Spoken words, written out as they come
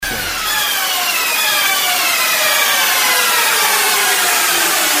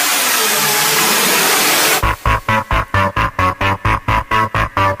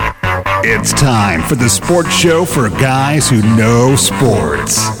It's time for the sports show for guys who know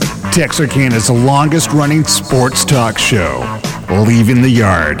sports. Texarkana's longest-running sports talk show. Leaving the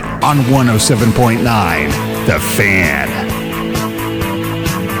Yard on 107.9 The Fan.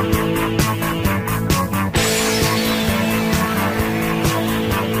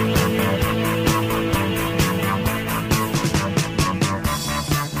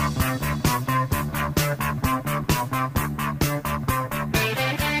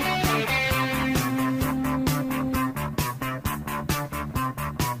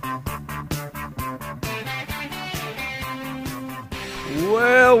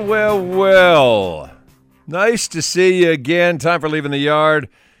 Well. Nice to see you again. Time for Leaving the Yard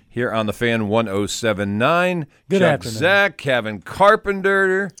here on the Fan 107.9. Good Chuck afternoon. Zach, Caven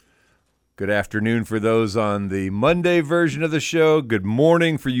Carpenter. Good afternoon for those on the Monday version of the show. Good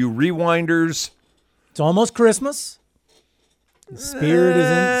morning for you rewinders. It's almost Christmas. The spirit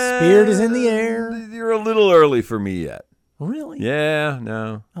is in the air. You're a little early for me yet. Really? Yeah,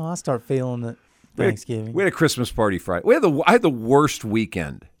 no. Oh, I start feeling it. Thanksgiving. We had a Christmas party Friday. I had the worst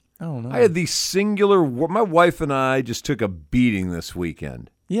weekend. Oh, no. I had the singular. My wife and I just took a beating this weekend.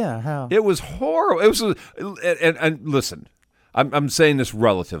 Yeah, how? It was horrible. It was, and listen, I'm saying this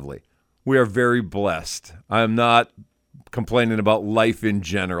relatively. We are very blessed. I'm not complaining about life in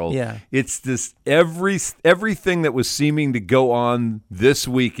general. Yeah. It's this everything that was seeming to go on this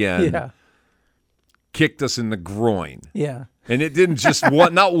weekend kicked us in the groin. Yeah. And it didn't just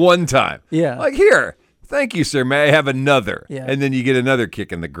not one time. Yeah. Like, here, thank you, sir. May I have another? Yeah. And then you get another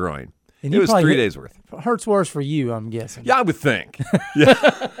kick in the groin. And it was 3 days worth. Hurts worse for you, I'm guessing. Yeah, I would think.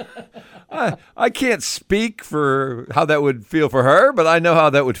 Yeah. I can't speak for how that would feel for her, but I know how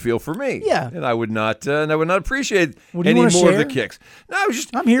that would feel for me. Yeah. And I would not appreciate Well, do you any wanna more of the share? kicks. No,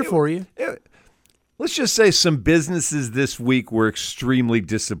 I'm here for you. Let's just say some businesses this week were extremely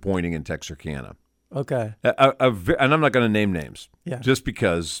disappointing in Texarkana. Okay. And I'm not going to name names. Yeah. Just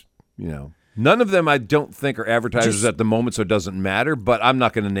because, none of them I don't think are advertisers at the moment, so it doesn't matter, but I'm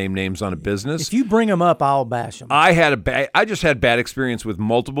not going to name names on a business. If you bring them up, I'll bash them. I just had bad experience with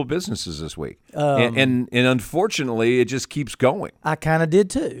multiple businesses this week. And unfortunately, it just keeps going. I kind of did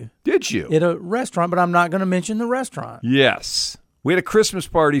too. Did you? At a restaurant, but I'm not going to mention the restaurant. Yes. We had a Christmas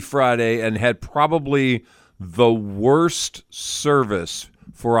party Friday and had probably the worst service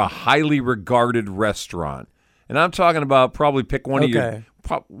for a highly regarded restaurant. And I'm talking about probably pick one of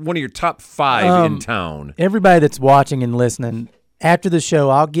your top five in town. Everybody that's watching and listening, after the show,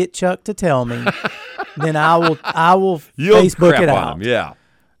 I'll get Chuck to tell me. Then I will You'll Facebook crap it on out. him, yeah.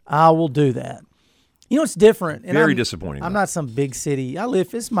 I will do that. It's different. And Very disappointing. I'm not some big city.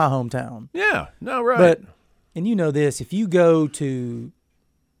 It's my hometown. Yeah, no, right. And you know this, if you go to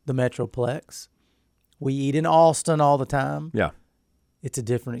the Metroplex, we eat in Austin all the time. Yeah. It's a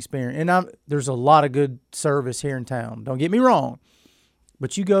different experience. And there's a lot of good service here in town. Don't get me wrong.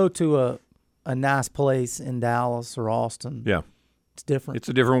 But you go to a nice place in Dallas or Austin. Yeah. It's different. It's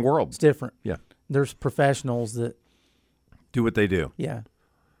a different world. It's different. Yeah. There's professionals that do what they do. Yeah.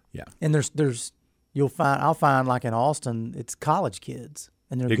 Yeah. And I'll find like in Austin, it's college kids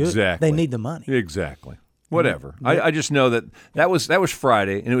and they're good. Exactly. They need the money. Exactly. Whatever. I just know that was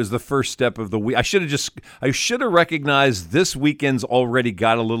Friday, and it was the first step of the week. I should have recognized this weekend's already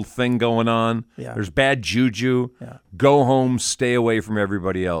got a little thing going on. Yeah. There's bad juju. Yeah. Go home, stay away from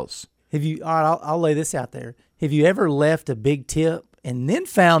everybody else. All right, I'll lay this out there. Have you ever left a big tip and then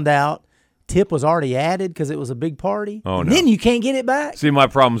found out tip was already added because it was a big party? Oh, and no. then you can't get it back? See, my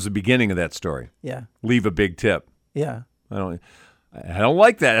problem is the beginning of that story. Yeah. Leave a big tip. Yeah. I don't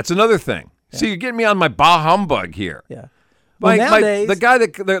like that. That's another thing. Yeah. See, you're getting me on my bah humbug here. Yeah. Well, nowadays, the guy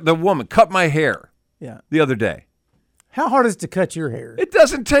the woman cut my hair. Yeah. The other day. How hard is it to cut your hair? It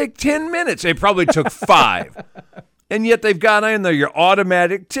doesn't take 10 minutes. It probably took 5. And yet they've got in there your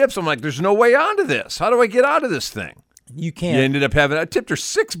automatic tips. I'm like, there's no way onto this. How do I get out of this thing? You can't. You ended up I tipped her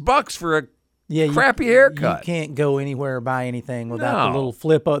 $6 for a crappy haircut. You can't go anywhere or buy anything without the little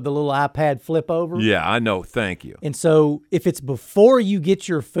iPad flip over. Yeah, I know. Thank you. And so if it's before you get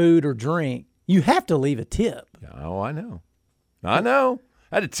your food or drink, you have to leave a tip. Oh, I know. I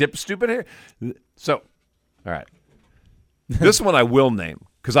had to tip stupid hair. So, all right. This one I will name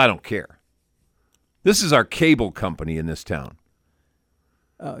because I don't care. This is our cable company in this town.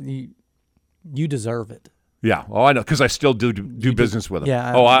 You deserve it. Yeah. Oh, I know, because I still do business with them.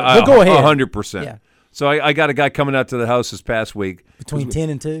 Yeah. I go ahead. 100%. Yeah. So I got a guy coming out to the house this past week. Between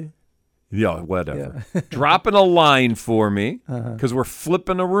 10 and 2? Yeah, whatever. Yeah. Dropping a line for me because we're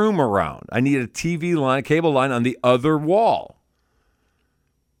flipping a room around. I need a TV line, cable line on the other wall.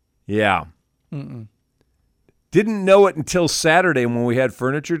 Yeah. Mm-mm. Didn't know it until Saturday when we had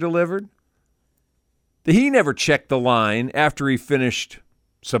furniture delivered. He never checked the line after he finished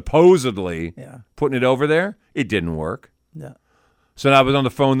supposedly putting it over there. It didn't work. Yeah. So now I was on the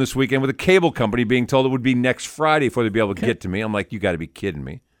phone this weekend with a cable company being told it would be next Friday before they'd be able to get to me. I'm like, you got to be kidding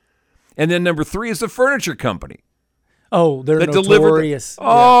me. And then number 3 is the furniture company. Oh, they're that notorious.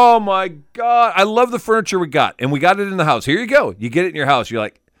 Oh, my God. I love the furniture we got. And we got it in the house. Here you go. You get it in your house. You're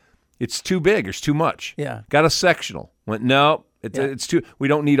like, it's too big. It's too much. Yeah. Got a sectional. Went, no, it's too. We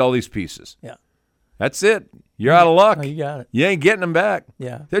don't need all these pieces. Yeah. That's it. You're out of luck. Oh, you got it. You ain't getting them back.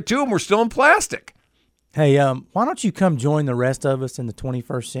 Yeah. There, 2 of them were still in plastic. Hey, why don't you come join the rest of us in the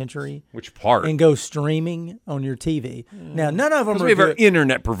 21st century? Which part? And go streaming on your TV. Now, none of them are we have our good.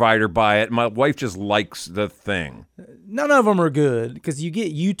 internet provider buy it. My wife just likes the thing. None of them are good because you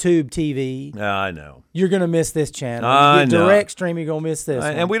get YouTube TV. I know. You're going to miss this channel. I You get know. direct stream, you're going to miss this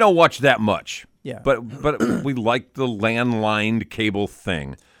one. And we don't watch that much. Yeah. But we like the landlined cable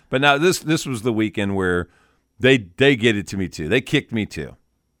thing. But now this was the weekend where they get it to me too. They kicked me too.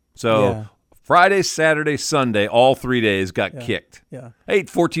 So Friday, Saturday, Sunday, all 3 days got kicked. Yeah. I ate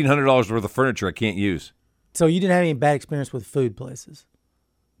 $1,400 worth of furniture I can't use. So you didn't have any bad experience with food places?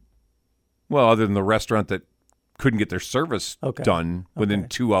 Well, other than the restaurant that couldn't get their service done within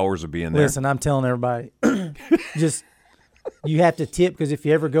 2 hours of being there. Listen, I'm telling everybody, just you have to tip because if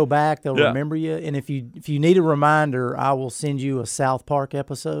you ever go back, they'll remember you. And if you need a reminder, I will send you a South Park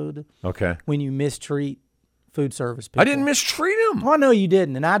episode. Okay. When you mistreat food service people. I didn't mistreat them. Well, I know you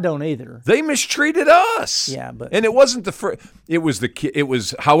didn't, and I don't either. They mistreated us. Yeah, but and it wasn't the first. It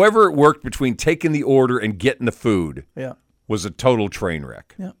was however it worked between taking the order and getting the food. Yeah, was a total train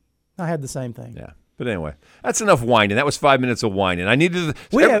wreck. Yeah, I had the same thing. Yeah, but anyway, that's enough whining. That was 5 minutes of whining. I needed.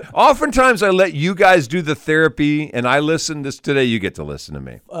 Oftentimes, I let you guys do the therapy, and I listen. Today, you get to listen to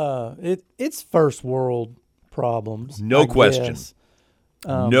me. It's first world problems. No question.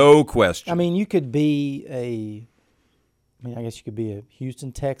 No question. I mean, you could be I guess you could be a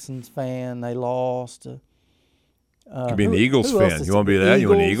Houston Texans fan. They lost. You could be an Eagles fan. You want to be that? You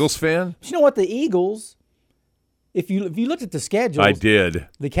want an Eagles fan? But you know what? The Eagles, if you looked at the schedule, I did.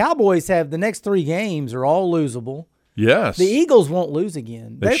 The Cowboys have the next 3 games are all losable. Yes. The Eagles won't lose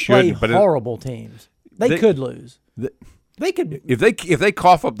again. They play horrible teams. They could lose. They could if they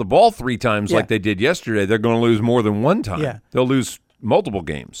cough up the ball 3 times like they did yesterday, they're going to lose more than 1 time. Yeah. They'll lose multiple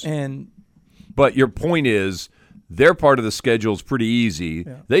games. But your point is, their part of the schedule is pretty easy.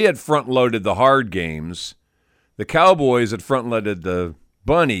 Yeah. They had front-loaded the hard games. The Cowboys had front-loaded the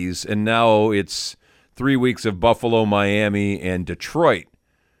bunnies, and now it's 3 weeks of Buffalo, Miami, and Detroit,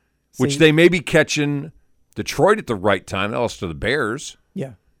 which they may be catching Detroit at the right time. They lost to the Bears.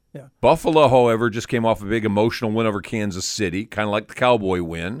 Yeah, yeah. Buffalo, however, just came off a big emotional win over Kansas City, kind of like the Cowboy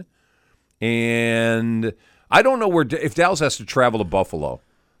win. And I don't know if Dallas has to travel to Buffalo.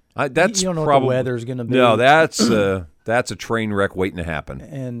 That's you don't know probably what the weather's going to be. No, that's a train wreck waiting to happen.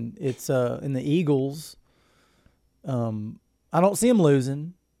 And it's in the Eagles. I don't see them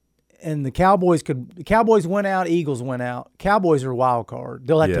losing. And the Cowboys went out, Eagles went out. Cowboys are a wild card.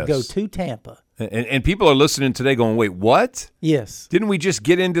 They'll have to go to Tampa. And people are listening today going, wait, what? Yes. Didn't we just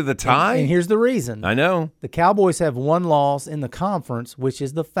get into the tie? And here's the reason. I know. The Cowboys have 1 loss in the conference, which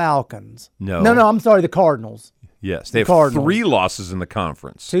is the Falcons. No, I'm sorry, the Cardinals. Yes, they have 3 losses in the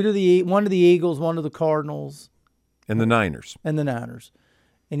conference. 1 to the Eagles, 1 to the Cardinals. And the Niners.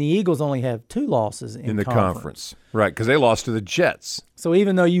 And the Eagles only have 2 losses in the conference. Right, because they lost to the Jets. So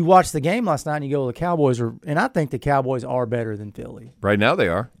even though you watched the game last night and you go, the Cowboys are – and I think the Cowboys are better than Philly. Right now they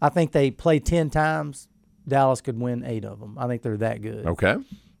are. I think they play 10 times. Dallas could win 8 of them. I think they're that good. Okay. But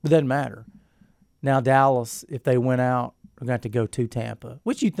it doesn't matter. Now Dallas, if they went out, are going to have to go to Tampa,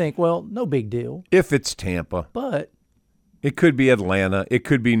 which you think, well, no big deal. If it's Tampa. But – it could be Atlanta. It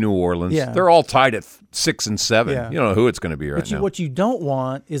could be New Orleans. Yeah. They're all tied at 6 and 7. Yeah. You don't know who it's going to be right now. What you don't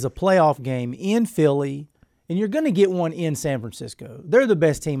want is a playoff game in Philly, and you're going to get one in San Francisco. They're the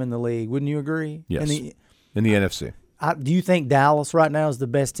best team in the league. Wouldn't you agree? Yes. In the NFC. Do you think Dallas right now is the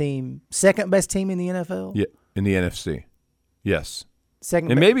best team, second best team in the NFL? Yeah, in the NFC. Yes.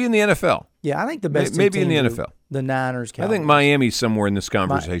 Second, and maybe in the NFL. Yeah, I think the best maybe in the NFL. The Niners, Cowboys. I think Miami's somewhere in this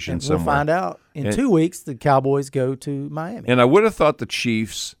conversation somewhere. We'll find out. In 2 weeks, the Cowboys go to Miami. And I would have thought the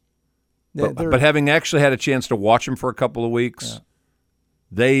Chiefs, but having actually had a chance to watch them for a couple of weeks,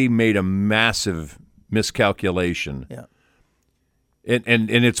 they made a massive miscalculation. Yeah.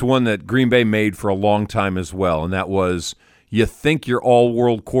 And it's one that Green Bay made for a long time as well, and that was you think your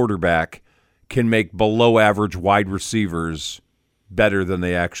all-world quarterback can make below-average wide receivers better than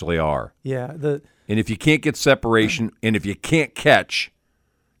they actually are. Yeah. And if you can't get separation, and if you can't catch,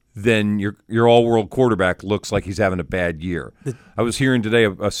 then your all-world quarterback looks like he's having a bad year. I was hearing today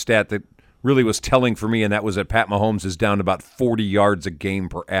a stat that really was telling for me, and that was that Pat Mahomes is down about 40 yards a game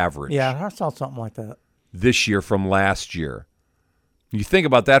per average. Yeah, I saw something like that. This year from last year. You think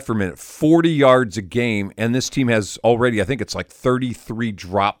about that for a minute. 40 yards a game, and this team has already, I think it's like 33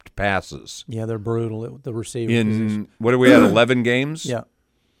 dropped passes. Yeah, they're brutal at the receiver In, position. what are we at, 11 games? Yeah.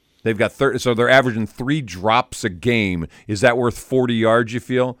 They've got 30, so they're averaging 3 drops a game. Is that worth 40 yards, you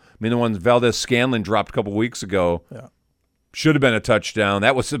feel? I mean, the one Valdez-Scanlon dropped a couple weeks ago should have been a touchdown.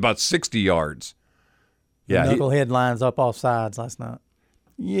 That was about 60 yards. Yeah, Knucklehead lines up off sides last night.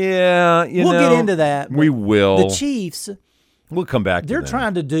 Yeah, we'll get into that. We will. The Chiefs, we'll come back to that. They're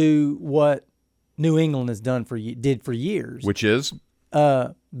trying to do what New England has did for years. Which is?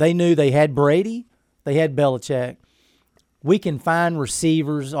 They knew they had Brady, they had Belichick. We can find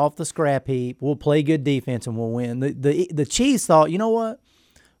receivers off the scrap heap. We'll play good defense and we'll win. The Chiefs thought, you know what?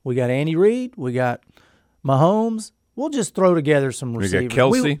 We got Andy Reid. We got Mahomes. We'll just throw together some receivers. We got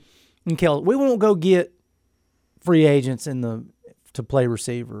Kelsey. We won't go get free agents to play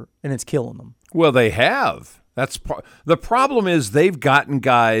receiver, and it's killing them. Well, they have. The problem is they've gotten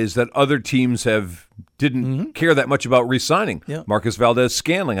guys that other teams didn't care that much about re-signing. Yeah. Marcus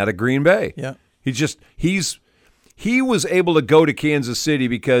Valdez-Scantling out of Green Bay. Yeah. He was able to go to Kansas City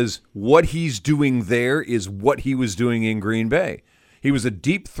because what he's doing there is what he was doing in Green Bay. He was a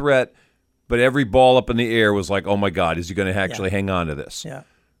deep threat, but every ball up in the air was like, oh, my God, is he going to actually hang on to this? Yeah.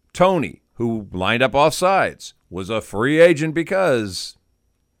 Tony, who lined up off sides, was a free agent because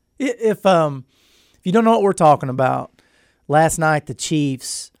if you don't know what we're talking about, last night the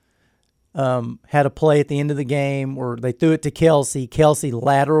Chiefs had a play at the end of the game where they threw it to Kelsey. Kelsey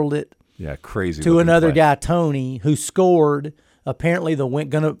lateraled it. Yeah, crazy. To another guy, Tony, who scored. Apparently,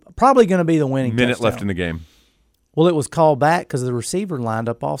 probably going to be the winning minute touchdown. left in the game. Well, it was called back because the receiver lined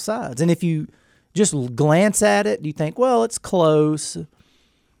up off sides. And if you just glance at it, you think, well, it's close.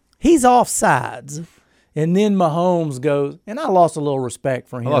 He's off sides. And then Mahomes goes, and I lost a little respect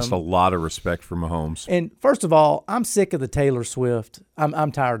for him. I lost a lot of respect for Mahomes. And first of all, I'm sick of the Taylor Swift.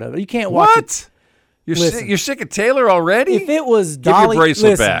 I'm tired of it. You can't watch it. You're sick of Taylor already? If it was Give Dolly, your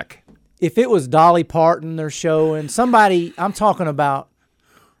bracelet back. If it was Dolly Parton they're showing, somebody I'm talking about,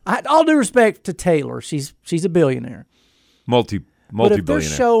 all due respect to Taylor, she's a billionaire. Multi-billionaire. But if they're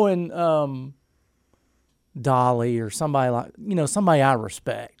showing Dolly or somebody somebody I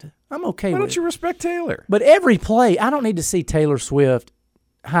respect, I'm okay with it. Why don't you respect Taylor? But every play, I don't need to see Taylor Swift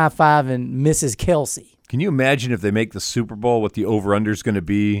high-fiving Mrs. Kelsey. Can you imagine if they make the Super Bowl what the over-under is going to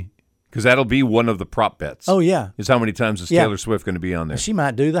be? Because that'll be one of the prop bets. Oh, yeah. Is how many times is Taylor Swift going to be on there? She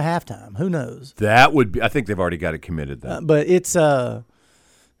might do the halftime. Who knows? That would be. I think they've already got it committed, though. But I'm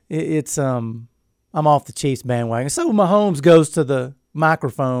off the Chiefs bandwagon. So Mahomes goes to the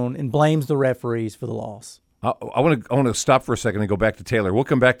microphone and blames the referees for the loss. I want to stop for a second and go back to Taylor. We'll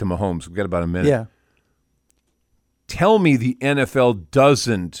come back to Mahomes. We've got about a minute. Yeah. Tell me the NFL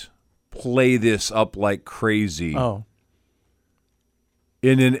doesn't play this up like crazy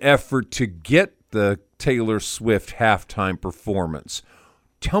in an effort to get the Taylor Swift halftime performance.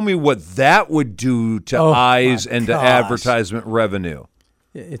 Tell me what that would do to eyes and to advertisement revenue.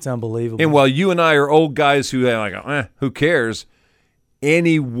 It's unbelievable. And while you and I are old guys who are like, who cares?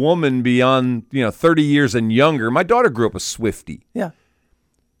 Any woman beyond 30 years and younger, my daughter grew up a Swiftie. Yeah.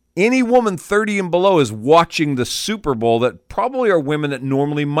 Any woman 30 and below is watching the Super Bowl that probably are women that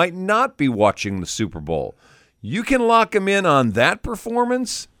normally might not be watching the Super Bowl. You can lock them in on that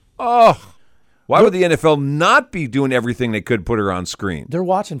performance? Oh, why would the NFL not be doing everything they could put her on screen? They're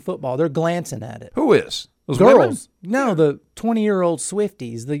watching football. They're glancing at it. Who is? Those girls. Women? No, the 20-year-old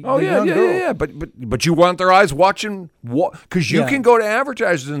Swifties. The young girls. Yeah. But you want their eyes watching what? Because you can go to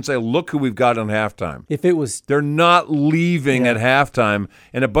advertisers and say, look who we've got on halftime. They're not leaving at halftime,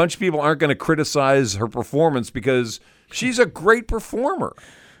 and a bunch of people aren't going to criticize her performance because she's a great performer.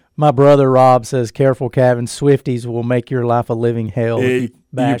 My brother Rob says, careful, Caven, Swifties will make your life a living hell. You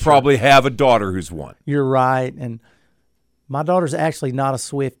probably have a daughter who's one. You're right, and my daughter's actually not a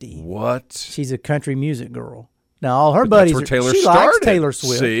Swiftie. What? She's a country music girl. Now, all her buddies, she likes Taylor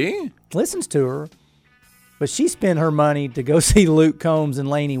Swift. See? Listens to her. But she spent her money to go see Luke Combs and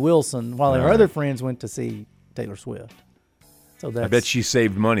Lainey Wilson while her other friends went to see Taylor Swift. So I bet she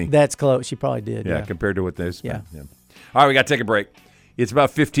saved money. That's close. She probably did. Yeah, compared to what they spent. Yeah. All right, we got to take a break. It's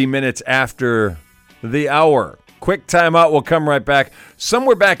about 15 minutes after the hour. Quick timeout. We'll come right back.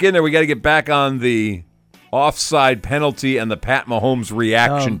 Somewhere back in there, we got to get back on the offside penalty and the Pat Mahomes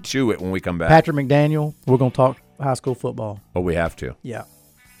reaction to it when we come back. Patrick McDaniel, we're going to talk high school football. Oh, we have to. Yeah.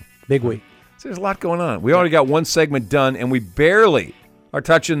 Big week. So there's a lot going on. We already got one segment done, and we barely are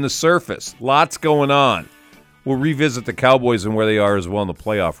touching the surface. Lots going on. We'll revisit the Cowboys and where they are as well in the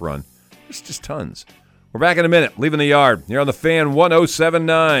playoff run. There's just tons. We're back in a minute. Leaving the Yard here on the Fan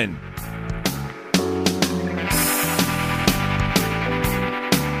 107.9.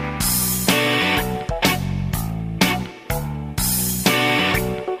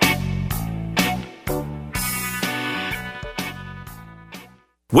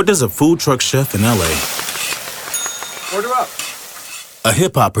 What does a food truck chef in L.A., Order up. a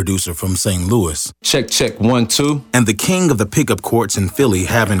hip-hop producer from St. Louis, Check, 1, 2. and the king of the pickup courts in Philly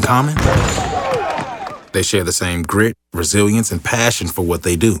have in common? They share the same grit, resilience, and passion for what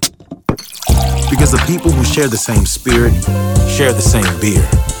they do. Because the people who share the same spirit share the same beer.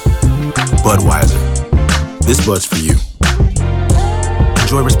 Budweiser. This Bud's for you.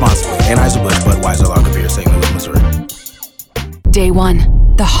 Enjoy responsibly. Anheuser-Busch Budweiser Lager Beer, St. Louis, Missouri. Day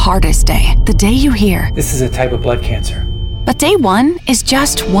 1, the hardest day. The day you hear. This is a type of blood cancer. But day 1 is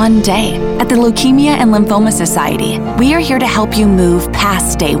just one day. At the Leukemia and Lymphoma Society, we are here to help you move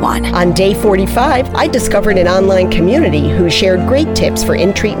past day 1. On day 45, I discovered an online community who shared great tips for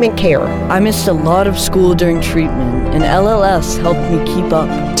in-treatment care. I missed a lot of school during treatment, and LLS helped me keep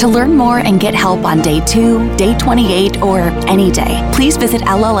up. To learn more and get help on day 2, day 28, or any day, please visit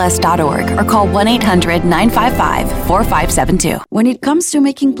LLS.org or call 1-800-955-4572. When it comes to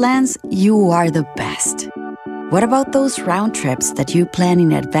making plans, you are the best. What about those round trips that you plan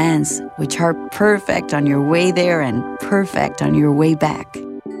in advance, which are perfect on your way there and perfect on your way back?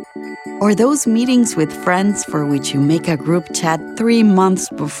 Or those meetings with friends for which you make a group chat 3 months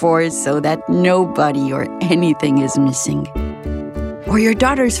before so that nobody or anything is missing? Or your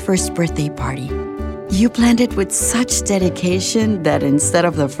daughter's first birthday party. You planned it with such dedication that instead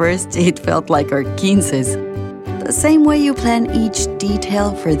of the first, it felt like our 15's. The same way you plan each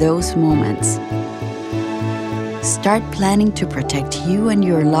detail for those moments. Start planning to protect you and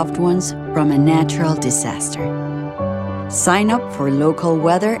your loved ones from a natural disaster. Sign up for local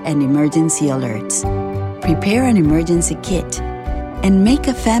weather and emergency alerts. Prepare an emergency kit and make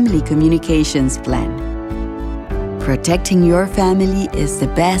a family communications plan. Protecting your family is the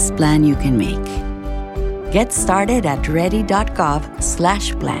best plan you can make. Get started at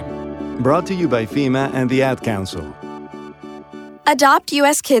ready.gov/plan. Brought to you by FEMA and the Ad Council. Adopt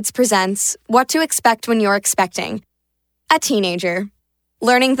US Kids presents What to Expect When You're Expecting. A teenager.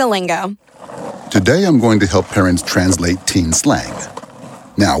 Learning the lingo. Today I'm going to help parents translate teen slang.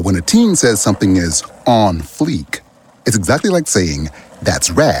 Now, when a teen says something is on fleek, it's exactly like saying, that's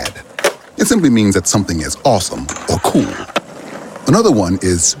rad. It simply means that something is awesome or cool. Another one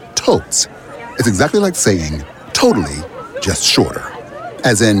is totes. It's exactly like saying, totally, just shorter.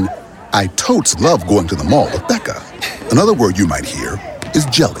 As in, I totes love going to the mall with Becca. Another word you might hear is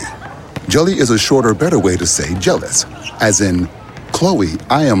jelly. Jelly is a shorter, better way to say jealous. As in, Chloe,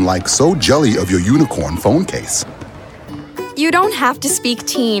 I am like so jelly of your unicorn phone case. You don't have to speak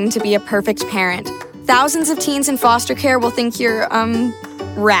teen to be a perfect parent. Thousands of teens in foster care will think you're,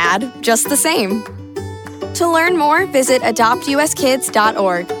 rad just the same. To learn more, visit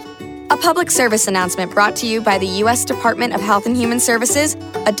adoptuskids.org. A public service announcement brought to you by the U.S. Department of Health and Human Services,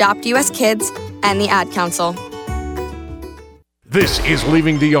 Adopt U.S. Kids, and the Ad Council. This is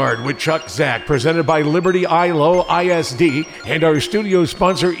Leaving the Yard with Chuck Zach, presented by Liberty ILO ISD and our studio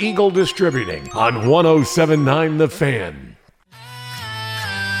sponsor Eagle Distributing on 107.9 The Fan.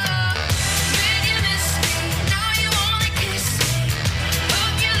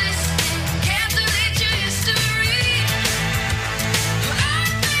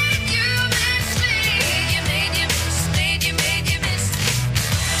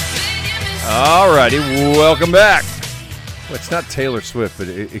 All righty, welcome back. Well, it's not Taylor Swift, but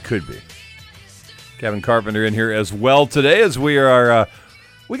it could be. Caven Carpenter in here as well today, as we are.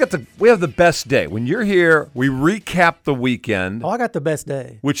 We have the best day. When you're here, we recap the weekend. Oh, I got the best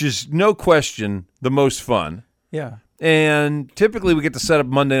day, which is no question the most fun. Yeah. And typically we get to set up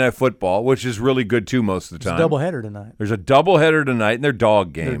Monday Night Football, which is really good too most of the time. There's a doubleheader tonight. There's a doubleheader tonight, and they're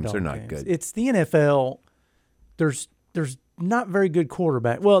dog games. They're not good. It's the NFL. There's not very good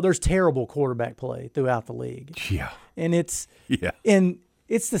quarterback. Well, there's terrible quarterback play throughout the league. Yeah. And it's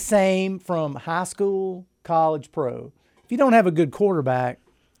the same from high school, college, pro. If you don't have a good quarterback,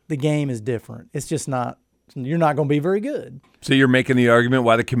 the game is different. It's just not – you're not going to be very good. So you're making the argument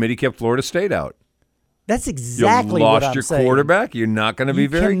why the committee kept Florida State out. That's exactly what I'm saying. You lost your quarterback, you're not going to be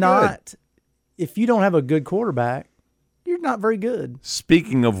very good. If you don't have a good quarterback, you're not very good.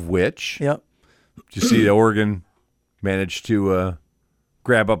 Speaking of which, yep. Did you see Oregon managed to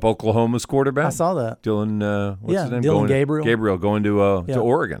grab up Oklahoma's quarterback? I saw that. Dylan, what's his name? Dylan Gabriel. Gabriel going to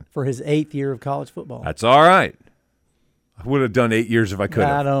Oregon. For his 8th year of college football. That's all right. I would have done 8 years if I could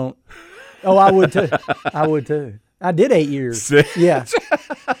have. I don't. Oh, I would too. I would too. I did 8 years. Yeah.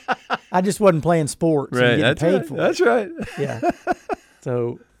 I just wasn't playing sports and getting paid for it. That's right. Yeah.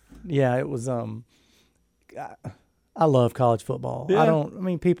 So, yeah, it was. I love college football.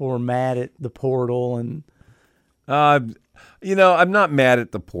 Yeah. People were mad at the portal and. I'm not mad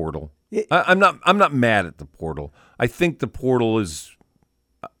at the portal. I'm not mad at the portal. I think the portal is.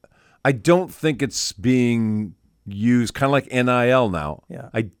 I don't think it's being used kind of like NIL now. Yeah.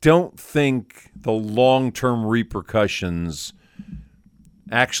 I don't think the long-term repercussions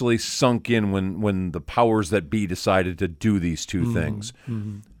actually sunk in when the powers that be decided to do these two things.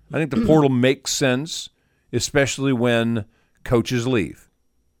 Mm-hmm. I think the portal makes sense, especially when coaches leave.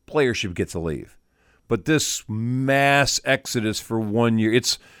 Playership gets to leave. But this mass exodus for 1 year,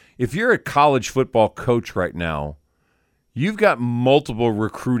 if you're a college football coach right now, you've got multiple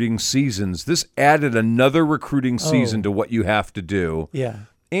recruiting seasons. This added another recruiting season to what you have to do. Yeah.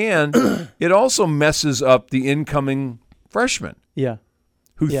 And it also messes up the incoming freshmen. Yeah.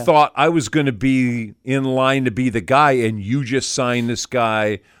 Who thought I was going to be in line to be the guy, and you just signed this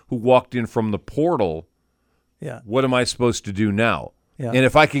guy who walked in from the portal. Yeah. What am I supposed to do now? Yeah. And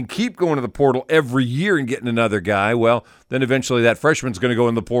if I can keep going to the portal every year and getting another guy, well, then eventually that freshman's going to go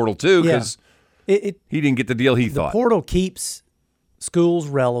in the portal too because he didn't get the deal he thought. The portal keeps schools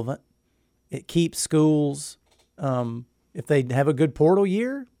relevant. It keeps schools, if they have a good portal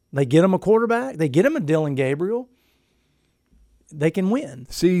year, they get them a quarterback, they get them a Dylan Gabriel, they can win.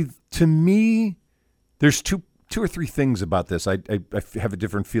 See, to me, there's two or three things about this I have a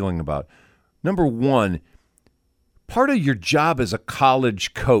different feeling about. Number one, part of your job as a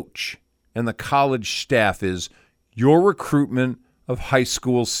college coach and the college staff is your recruitment of high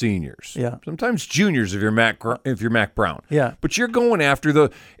school seniors. Yeah. Sometimes juniors if you're Mac Brown. Yeah. But you're going after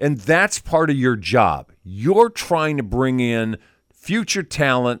and that's part of your job. You're trying to bring in future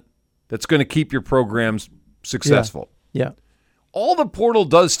talent that's going to keep your programs successful. Yeah. All the portal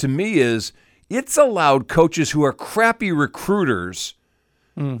does to me is it's allowed coaches who are crappy recruiters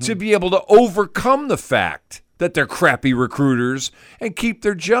to be able to overcome the fact that they're crappy recruiters and keep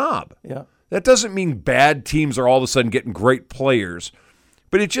their job. Yeah. That doesn't mean bad teams are all of a sudden getting great players,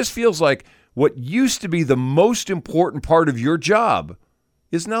 but it just feels like what used to be the most important part of your job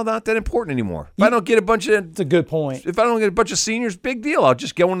is now not that important anymore. If I don't get a bunch of... It's a good point. If I don't get a bunch of seniors, big deal. I'll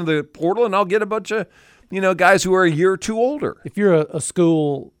just go into the portal and I'll get a bunch of, guys who are a year or two older. If you're a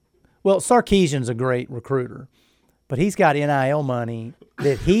school... Well, Sarkisian's a great recruiter, but he's got NIL money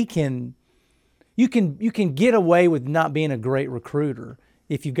that he can... You can get away with not being a great recruiter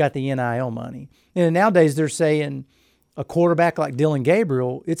if you've got the NIL money. And nowadays they're saying a quarterback like Dylan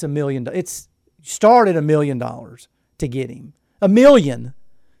Gabriel, it's $1 million. It's started $1 million to get him. $1 million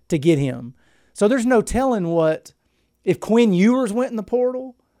to get him. So there's no telling what if Quinn Ewers went in the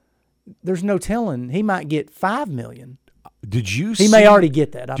portal. There's no telling he might get $5 million. He may already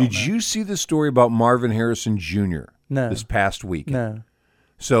get that. I don't know. Did you see the story about Marvin Harrison Jr. this past week? No.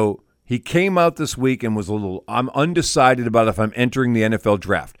 So he came out this week and was I'm undecided about if I'm entering the NFL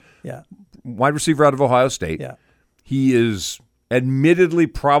draft. Yeah. Wide receiver out of Ohio State. Yeah. He is admittedly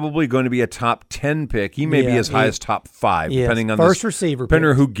probably going to be a top 10 pick. He may be as high as top 5, depending on first receiver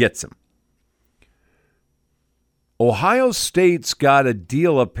depending on who gets him. Ohio State's got a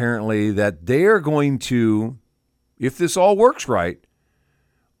deal apparently that they are going to, if this all works right,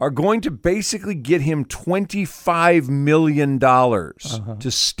 are going to basically get him $25 million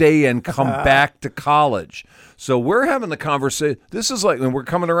to stay and come back to college. So we're having the conversation. This is and we're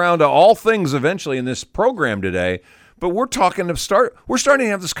coming around to all things eventually in this program today, but we're starting to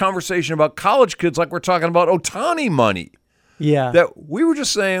have this conversation about college kids like we're talking about Ohtani money. Yeah. That we were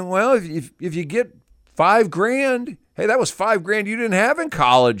just saying, well, if you get $5,000, hey, that was $5,000 you didn't have in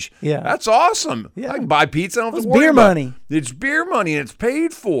college. Yeah. That's awesome. Yeah. I can buy pizza. I don't have to It's worry beer about money. It's beer money, and it's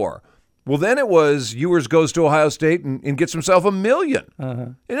paid for. Well, then it was Ewers goes to Ohio State and gets himself $1 million.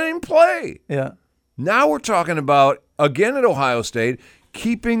 And didn't even play. Yeah. Now we're talking about, again at Ohio State,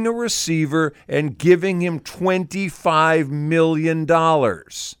 keeping the receiver and giving him $25 million.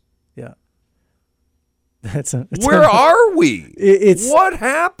 Yeah. Where are we? What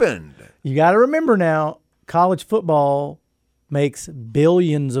happened? You got to remember now, college football makes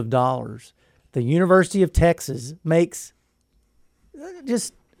billions of dollars. The University of Texas makes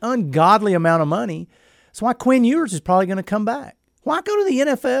just ungodly amount of money. That's why Quinn Ewers is probably going to come back. Why go to the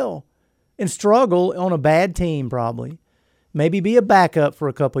NFL and struggle on a bad team probably? Maybe be a backup for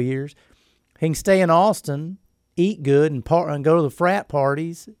a couple of years. He can stay in Austin, eat good, and go to the frat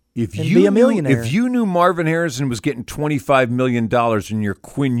parties and be a millionaire. If you knew Marvin Harrison was getting $25 million and you're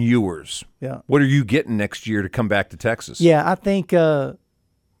Quinn Ewers, yeah, what are you getting next year to come back to Texas? Yeah, I think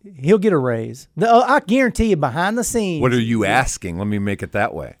He'll get a raise. I guarantee you, behind the scenes. What are you asking? Let me make it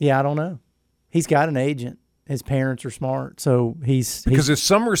that way. Yeah, I don't know. He's got an agent. His parents are smart, so because if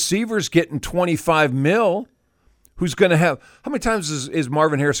some receivers getting $25 million, who's going to have how many times is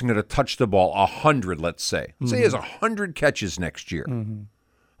Marvin Harrison going to touch the ball? 100, let's say. Say he has 100 catches next year. How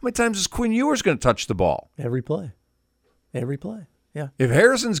many times is Quinn Ewers going to touch the ball? Every play. Yeah. If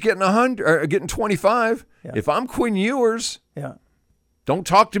Harrison's getting 100 or getting 25, if I'm Quinn Ewers, don't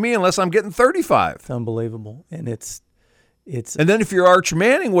talk to me unless I'm getting 35. It's unbelievable, and it's. And then if you're Arch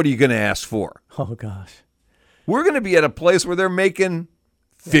Manning, what are you going to ask for? Oh gosh, we're going to be at a place where they're making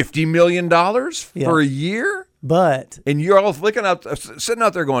 $50 million for a year. And you're all sitting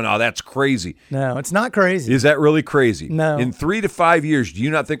out there going, "Oh, that's crazy." No, it's not crazy. Is that really crazy? No. In 3 to 5 years, do you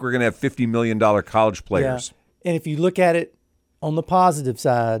not think we're going to have $50 million college players? Yeah. And if you look at it on the positive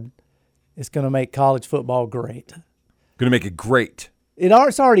side, it's going to make college football great. Going to make it great.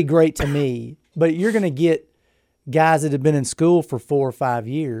 It's already great to me, but you're going to get guys that have been in school for 4 or 5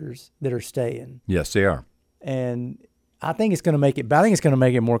 years that are staying. Yes, they are. And I think it's going to make it. I think it's going to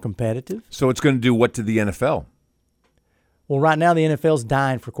make it more competitive. So it's going to do what to the NFL? Well, right now the NFL's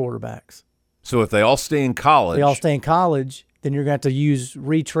dying for quarterbacks. So if they all stay in college, then you're going to have to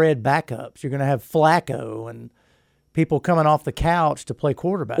retread backups. You're going to have Flacco and people coming off the couch to play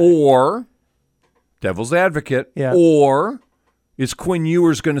quarterback. Or devil's advocate. Yeah. Or is Quinn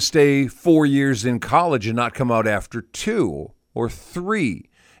Ewers going to stay 4 years in college and not come out after 2 or 3?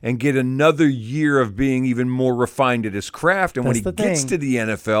 And get another year of being even more refined at his craft. And when he gets to the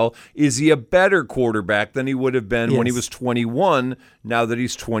NFL, is he a better quarterback than he would have been when he was 21, now that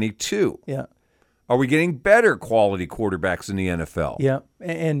he's 22? Yeah. Are we getting better quality quarterbacks in the NFL? Yeah.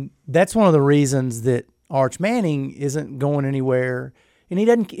 And that's one of the reasons that Arch Manning isn't going anywhere. And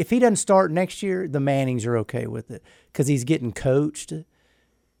if he doesn't start next year, the Mannings are okay with it because he's getting coached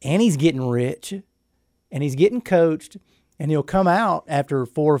and he's getting rich and he's getting coached. And he'll come out after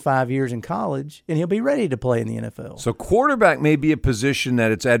 4 or 5 years in college, and he'll be ready to play in the NFL. So quarterback may be a position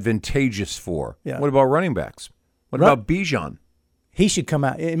that it's advantageous for. Yeah. What about running backs? What about Bijan? He should come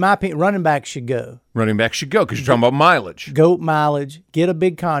out. In my opinion, running back should go. Running back should go because you're talking about mileage. Go mileage, get a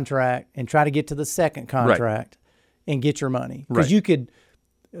big contract, and try to get to the second contract and get your money. Because you could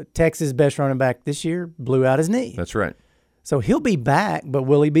 – Texas' best running back this year blew out his knee. That's right. So he'll be back, but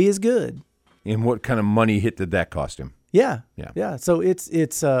will he be as good? And what kind of money hit did that cost him? Yeah. So it's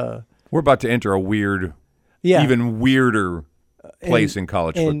we're about to enter a weird, even weirder place in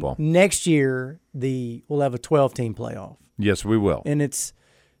college football. Next year, we'll have a 12-team playoff. Yes, we will. And it's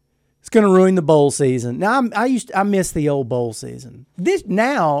going to ruin the bowl season. Now I miss the old bowl season.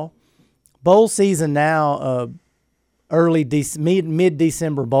 Bowl season now, early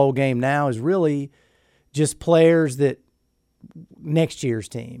mid-December bowl game now is really just players that next year's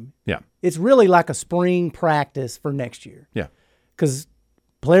team. Yeah. It's really like a spring practice for next year. Yeah. Because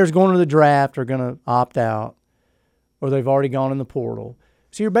players going to the draft are going to opt out or they've already gone in the portal.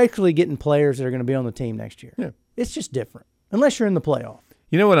 So you're basically getting players that are going to be on the team next year. Yeah. It's just different, unless you're in the playoff.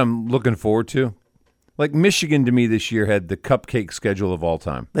 You know what I'm looking forward to? Like Michigan to me this year had the cupcake schedule of all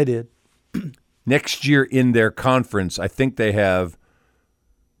time. They did. Next year in their conference, I think they have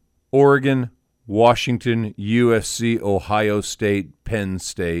Oregon, Washington, USC, Ohio State, Penn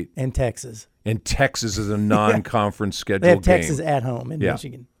State. And Texas. And Texas is a non-conference scheduled game. They have game. Texas at home in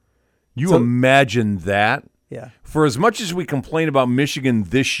Michigan. You imagine that? Yeah. For as much as we complain about Michigan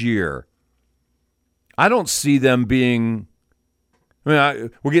this year, I don't see them being – we'll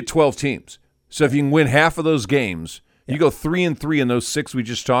get 12 teams. So if you can win half of those games, you go 3-3 in those 6 we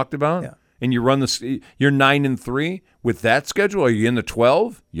just talked about, and you run you're 9-3 with that schedule. Are you in the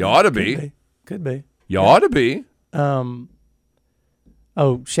 12? You ought to be. Could be. You ought to be.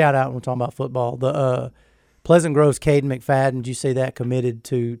 Shout out, we're talking about football. The Pleasant Grove's Caden McFadden, did you see that, committed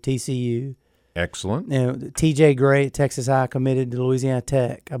to TCU? Excellent. TJ Gray at Texas High committed to Louisiana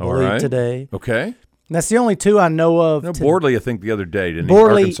Tech, I believe, today. Okay. And that's the only 2 I know of. Bordley, I think, the other day, didn't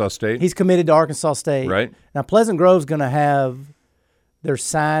Bordley, he? Arkansas State. He's committed to Arkansas State. Right. Now, Pleasant Grove's going to have they're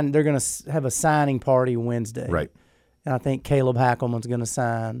going to have a signing party Wednesday. Right. And I think Caleb Hackelman's going to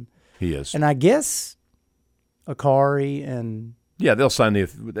sign. He is. And I guess Akari and they'll sign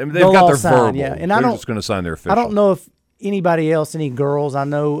they've got their verbal. Yeah, and they're just going to sign their official. I don't know if anybody else, any girls. I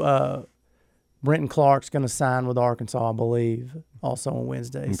know Brenton Clark's going to sign with Arkansas, I believe, also on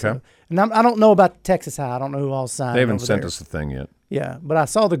Wednesday. Okay. So, and I don't know about Texas High. I don't know who all signed. They haven't sent us the thing yet. Yeah, but I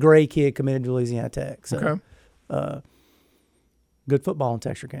saw the Gray kid committed to Louisiana Tech. So, okay. Good football in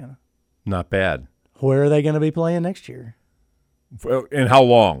Texarkana. Not bad. Where are they going to be playing next year? And how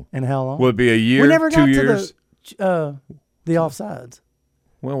long? And how long? Will it be a year, we never 2 got years? To the offsides.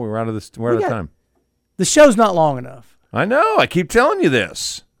 Well, we're out of time. The show's not long enough. I know. I keep telling you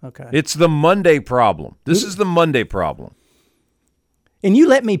this. Okay. It's the Monday problem. This is the Monday problem. And you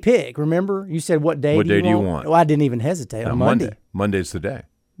let me pick, remember? You said, what day do you want? Well, I didn't even hesitate. On Monday. Monday's the day.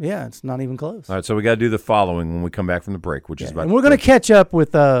 Yeah, it's not even close. All right, so we got to do the following when we come back from the break, which is about... And we're going to catch up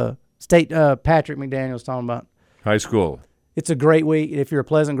with Patrick McDaniel's talking about... high school. It's a great week. If you're a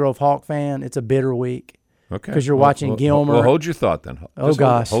Pleasant Grove Hawk fan, it's a bitter week. Okay. Because you're watching Gilmer. Well, hold your thought then. Oh,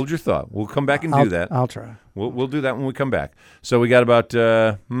 gosh. Hold your thought. We'll come back and do that. I'll try. We'll do that when we come back. So we got about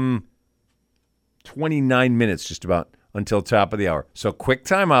 29 minutes just about until top of the hour. So quick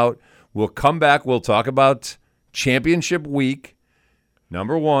timeout. We'll come back. We'll talk about championship week,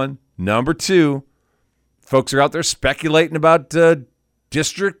 number 1. Number 2, folks are out there speculating about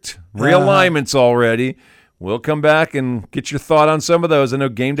district realignments already. We'll come back and get your thought on some of those. I know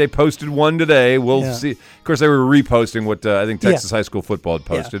Game Day posted one today. We'll see. Of course, they were reposting what I think Texas High School Football had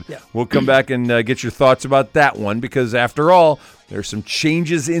posted. Yeah. We'll come back and get your thoughts about that one because, after all, there's some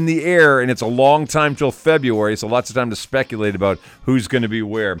changes in the air, and it's a long time till February, so lots of time to speculate about who's going to be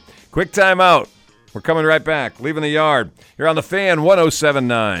where. Quick time out. We're coming right back. Leaving the Yard. You're on the Fan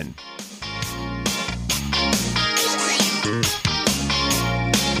 107.9.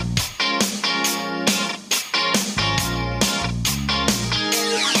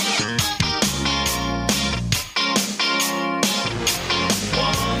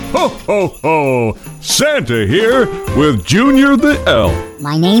 Ho, ho, ho! Santa here with Junior the Elf.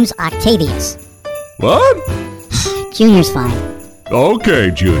 My name's Octavius. What? Junior's fine.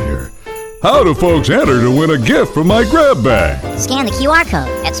 Okay, Junior. How do folks enter to win a gift from my grab bag? Scan the QR code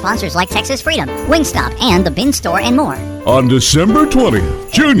at sponsors like Texas Freedom, Wingstop, and the Bin Store and more. On December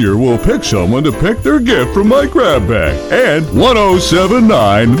 20th, Junior will pick someone to pick their gift from my grab bag and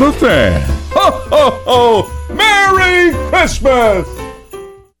 107.9 The Fan. Ho, ho, ho! Merry Christmas!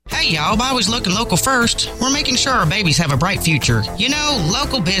 Hey y'all, by always looking local first, we're making sure our babies have a bright future. You know,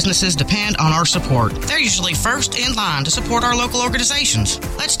 local businesses depend on our support. They're usually first in line to support our local organizations.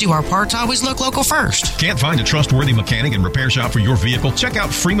 Let's do our part to always look local first. Can't find a trustworthy mechanic and repair shop for your vehicle? Check out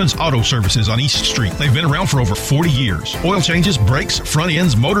Freeman's Auto Services on East Street. They've been around for over 40 years. Oil changes, brakes, front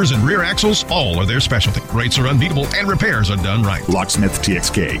ends, motors, and rear axles, all are their specialty. Rates are unbeatable and repairs are done right. Locksmith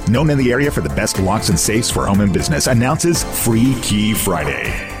TXK, known in the area for the best locks and safes for home and business, announces Free Key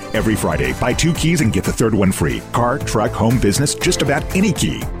Friday. Every Friday, buy 2 keys and get the third one free. Car, truck, home, business, just about any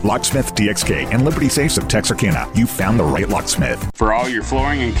key. Locksmith TXK and Liberty Safes of Texarkana. You found the right locksmith. For all your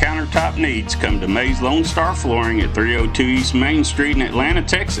flooring and countertop needs, come to Mays Lone Star Flooring at 302 East Main Street in Atlanta,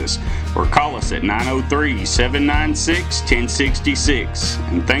 Texas, or call us at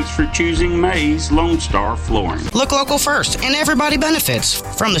 903-796-1066. And thanks for choosing Mays Lone Star Flooring. Look local first, and everybody benefits.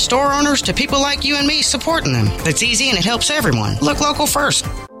 From the store owners to people like you and me supporting them. That's easy and it helps everyone. Look local first.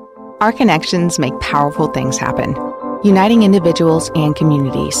 Our connections make powerful things happen, uniting individuals and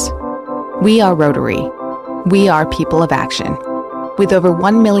communities. We are Rotary. We are people of action. With over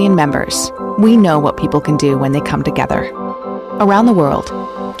 1 million members, we know what people can do when they come together. Around the world,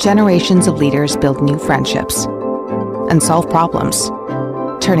 generations of leaders build new friendships and solve problems,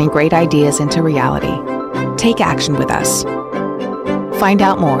 turning great ideas into reality. Take action with us. Find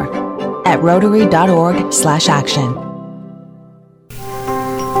out more at rotary.org/action.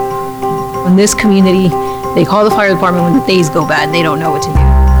 In this community, they call the fire department when the days go bad. They don't know what to do.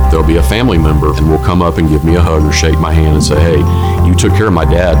 There'll be a family member and will come up and give me a hug or shake my hand and say, hey, you took care of my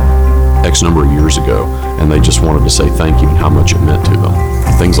dad X number of years ago, and they just wanted to say thank you and how much it meant to them.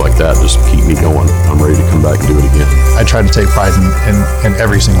 Things like that just keep me going. I'm ready to come back and do it again. I try to take pride in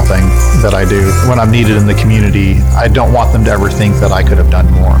every single thing that I do. When I'm needed in the community, I don't want them to ever think that I could have done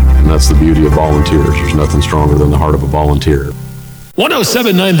more. And that's the beauty of volunteers. There's nothing stronger than the heart of a volunteer.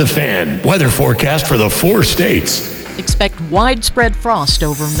 107.9 The Fan. Weather forecast for the 4 states. Expect widespread frost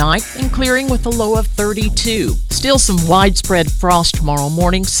overnight and clearing with a low of 32. Still some widespread frost tomorrow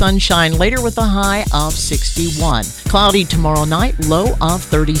morning, sunshine later with a high of 61. Cloudy tomorrow night, low of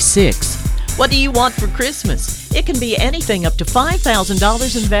 36. What do you want for Christmas? It can be anything up to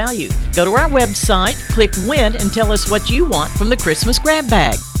 $5,000 in value. Go to our website, click Win, and tell us what you want from the Christmas grab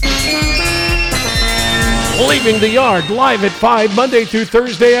bag. Leaving the Yard live at 5 Monday through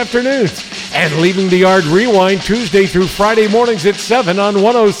Thursday afternoons. And Leaving the Yard Rewind Tuesday through Friday mornings at 7 on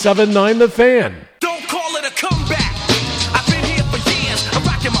 107.9 The Fan. Don't call it a comeback. I've been here for years. I'm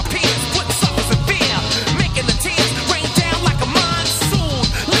rocking my pants, putting suckers in fear. Making the tears rain down like a monsoon.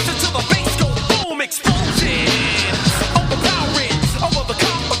 Listen to the bass go boom, explosion. Overpowering, over the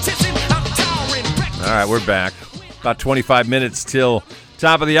competition. I'm towering. All right, we're back. About 25 minutes till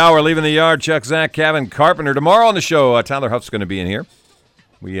top of the hour. Leaving the Yard. Chuck, Zach, Caven Carpenter. Tomorrow on the show, Tyler Huff's going to be in here.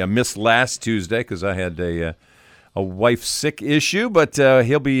 We missed last Tuesday because I had a wife sick issue, but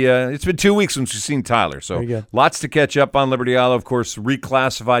he'll be. It's been 2 weeks since we've seen Tyler, so lots to catch up on. Liberty Isle, of course,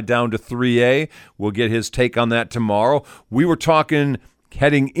 reclassified down to 3A. We'll get his take on that tomorrow. We were talking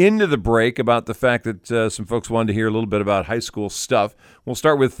heading into the break about the fact that some folks wanted to hear a little bit about high school stuff. We'll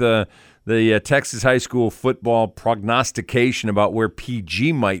start with the Texas high school football prognostication about where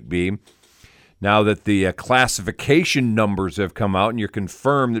PG might be. Now that the classification numbers have come out and you're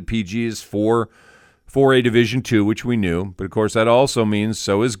confirmed that PG is 4A Division II, which we knew. But, of course, that also means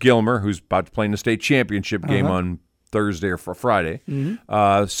so is Gilmer, who's about to play in the state championship game on Thursday or Friday.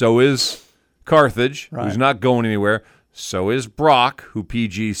 Mm-hmm. So is Carthage, who's not going anywhere. So is Brock, who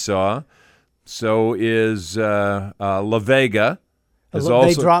PG saw. So is La Vega.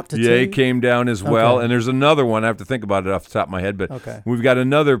 They dropped to 2? Yeah, he came down as well. And there's another one. I have to think about it off the top of my head. But we've got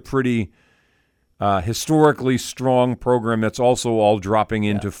another pretty historically strong program that's also all dropping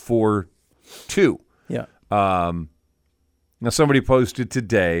into 4-2. Yeah. Now, somebody posted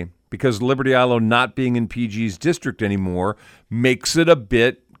today, because Liberty Isle not being in PG's district anymore makes it a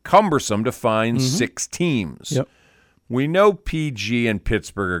bit cumbersome to find 6 teams. Yep. We know PG and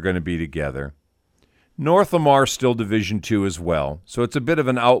Pittsburgh are going to be together. North Lamar still Division II as well, so it's a bit of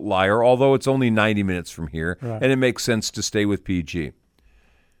an outlier, although it's only 90 minutes from here, and it makes sense to stay with PG.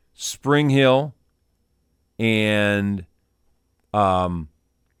 Spring Hill and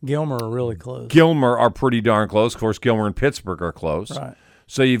Gilmer are really close. Gilmer are pretty darn close. Of course, Gilmer and Pittsburgh are close. Right.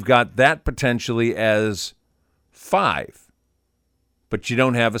 So you've got that potentially as 5, but you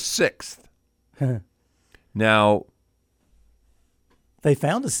don't have a 6th. Now, they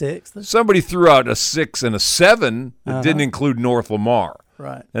found a 6th. Somebody threw out a 6 and a 7 that didn't include North Lamar.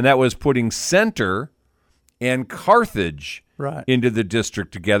 Right. And that was putting Center and Carthage into the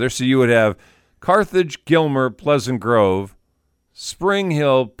district together. So you would have Carthage, Gilmer, Pleasant Grove, Spring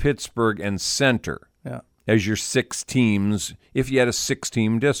Hill, Pittsburgh, and Center as your 6 teams if you had a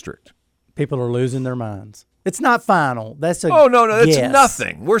 6-team district. People are losing their minds. It's not final. That's a it's guess.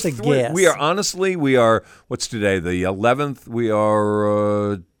 nothing. It's a guess. We are what's today, the 11th? We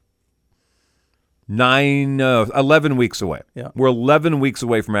are 11 weeks away. Yeah. We're 11 weeks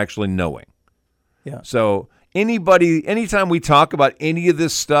away from actually knowing. Yeah. So anytime we talk about any of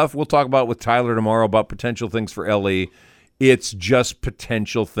this stuff, we'll talk about with Tyler tomorrow about potential things for LE. It's just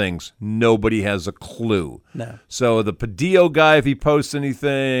potential things. Nobody has a clue. No. So the Padillo guy, if he posts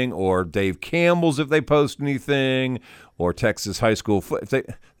anything, or Dave Campbell's if they post anything, or Texas high school,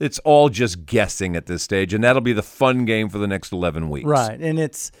 it's all just guessing at this stage, and that'll be the fun game for the next 11 weeks. Right, and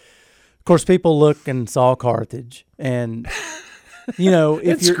it's, of course, people look and saw Carthage, and if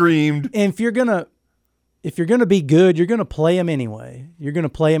you're screamed. And if you're gonna be good, you're gonna play them anyway. You're gonna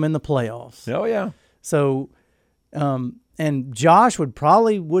play them in the playoffs. Oh yeah. So. And Josh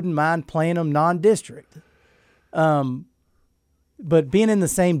wouldn't mind playing them non-district. But being in the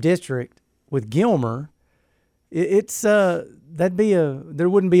same district with Gilmer, there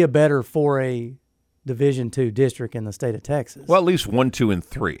wouldn't be a better 4A Division II district in the state of Texas. Well, at least 1, 2, and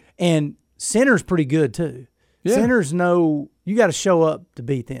 3. And Center's pretty good too. Yeah. Center's you got to show up to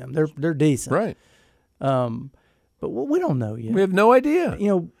beat them. They're decent. Right. But we don't know yet. We have no idea.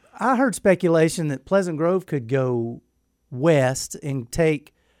 I heard speculation that Pleasant Grove could go west and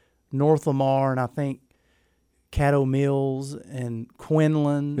take North Lamar and I think Caddo Mills and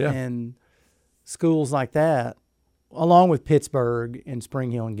Quinlan and schools like that, along with Pittsburgh and Spring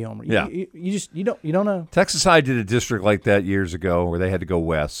Hill and Gilmer. Yeah. You don't know. Texas High did a district like that years ago where they had to go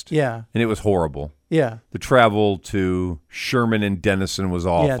west. Yeah. And it was horrible. Yeah. The travel to Sherman and Denison was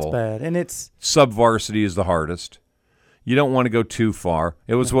awful. Yeah, it's bad. And sub-varsity is the hardest. You don't want to go too far.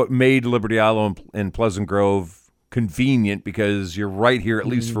 It was what made Liberty Isle and Pleasant Grove convenient because you're right here at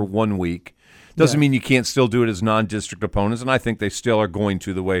least for 1 week. Doesn't mean you can't still do it as non-district opponents, and I think they still are going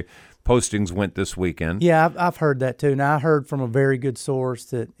to the way postings went this weekend. Yeah, I've heard that too. Now, I heard from a very good source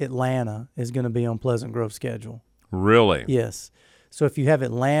that Atlanta is going to be on Pleasant Grove's schedule. Really? Yes. So if you have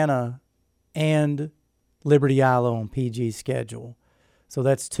Atlanta and Liberty Isle on PG's schedule, so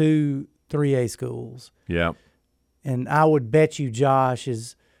that's 2 3A schools. Yeah. And I would bet you Josh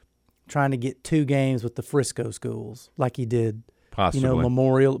is trying to get 2 games with the Frisco schools like he did, possibly.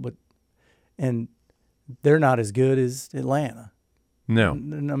 Memorial, and they're not as good as Atlanta. No. I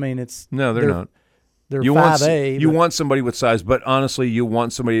mean, they're not. They're 5A. You want somebody with size, but honestly, you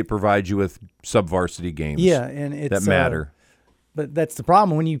want somebody to provide you with sub-varsity games. Yeah, and it's that matter. But that's the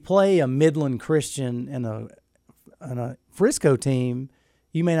problem when you play a Midland Christian and a Frisco team,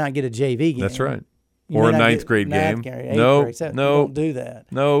 you may not get a JV game. That's right. Or a ninth grade game. No, don't do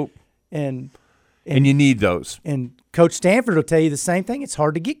that. No. And And you need those. And Coach Stanford will tell you the same thing. It's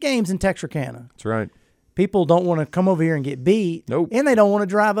hard to get games in Texarkana. That's right. People don't want to come over here and get beat. Nope. And they don't want to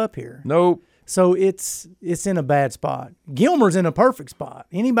drive up here. Nope. So it's in a bad spot. Gilmer's in a perfect spot.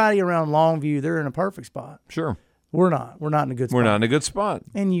 Anybody around Longview, they're in a perfect spot. Sure. We're not. We're not in a good spot. We're not in a good spot.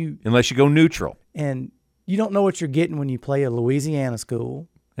 And unless you go neutral. And you don't know what you're getting when you play a Louisiana school.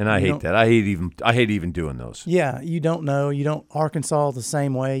 And I hate that. I hate even doing those. Yeah, you don't know. You don't Arkansas the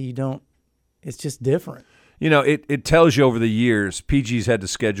same way. You don't. It's just different. It tells you over the years, PG's had to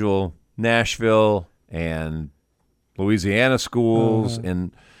schedule Nashville and Louisiana schools,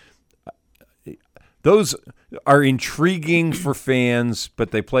 and those are intriguing for fans,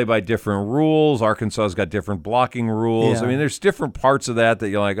 but they play by different rules. Arkansas's got different blocking rules. Yeah. I mean, there's different parts of that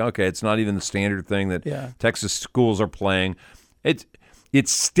you're like, okay, it's not even the standard thing that Texas schools are playing. It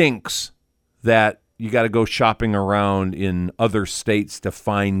stinks that you got to go shopping around in other states to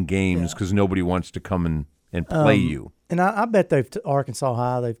find games because nobody wants to come and play you. And I bet Arkansas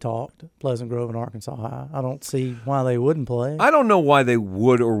High, they've talked, Pleasant Grove and Arkansas High. I don't see why they wouldn't play. I don't know why they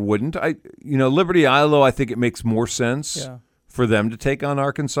would or wouldn't. Liberty Ilo, I think it makes more sense for them to take on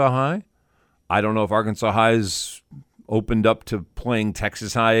Arkansas High. I don't know if Arkansas High's opened up to playing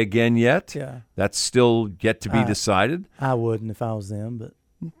Texas High again yet. Yeah. That's still yet to be decided. I wouldn't if I was them, but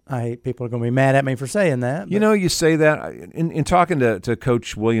I hate people are going to be mad at me for saying that. But. You say that. In talking to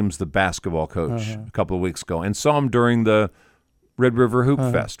Coach Williams, the basketball coach, a couple of weeks ago, and saw him during the Red River Hoop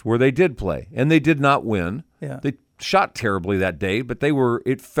Fest, where they did play, and they did not win. Yeah. They shot terribly that day, but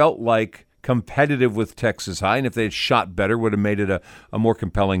it felt like competitive with Texas High, and if they had shot better, would have made it a more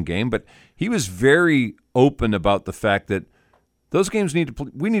compelling game. But he was very open about the fact that those games we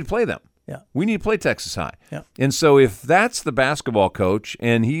need to play them. Yeah. We need to play Texas High. Yeah. And so if that's the basketball coach,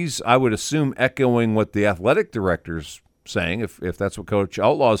 and he's, I would assume, echoing what the athletic director's saying, if that's what Coach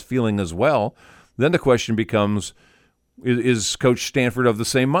Outlaw is feeling as well, then the question becomes, is Coach Stanford of the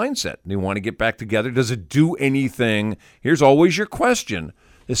same mindset? Do you want to get back together? Does it do anything? Here's always your question,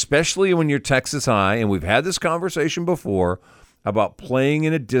 especially when you're Texas High, and we've had this conversation before, about playing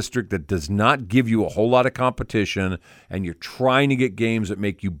in a district that does not give you a whole lot of competition and you're trying to get games that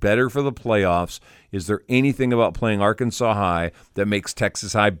make you better for the playoffs. Is there anything about playing Arkansas High that makes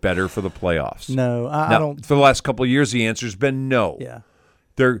Texas High better for the playoffs? No, I don't. For the last couple of years, the answer's been no. Yeah.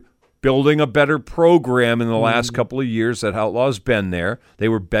 They're building a better program in the last couple of years that Outlaw's been there. They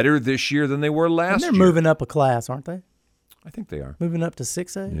were better this year than they were last year. They're moving up a class, aren't they? I think they are. Moving up to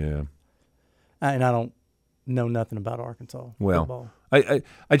 6A? Yeah. And I don't know nothing about Arkansas football. I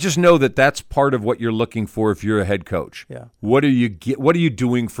just know that that's part of what you're looking for if you're a head coach. Yeah. What are you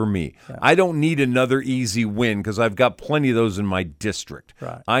doing for me? Yeah. I don't need another easy win because I've got plenty of those in my district.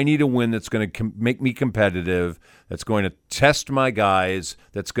 Right. I need a win that's going to make me competitive, that's going to test my guys,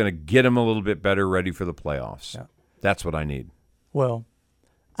 that's going to get them a little bit better ready for the playoffs. Yeah. That's what I need. Well,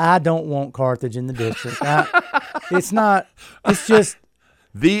 I don't want Carthage in the district. It's just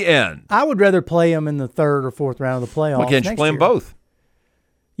the end. I would rather play them in the third or fourth round of the playoffs. Why can't you play them both?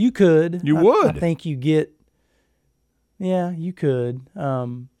 You could. You would. I think you get. Yeah, you could.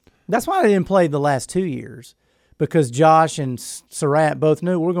 That's why I didn't play the last 2 years, because Josh and Surratt both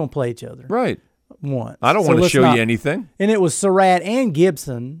knew we're going to play each other. Right. Once. I don't want to show you anything. And it was Surratt and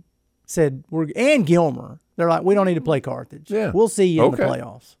Gibson said and Gilmer. They're like, we don't need to play Carthage. Yeah. We'll see you in the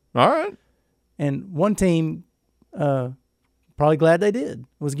playoffs. All right. And one team. Probably glad they did.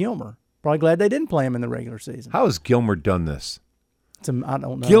 Was Gilmer. Probably glad they didn't play him in the regular season. How has Gilmer done this? I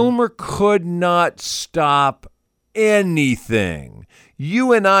don't know. Gilmer could not stop anything.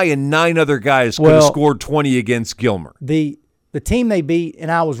 You and I and 9 other guys could have scored 20 against Gilmer. The team they beat,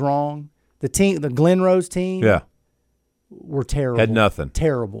 and I was wrong, the Glen Rose team were terrible. Had nothing.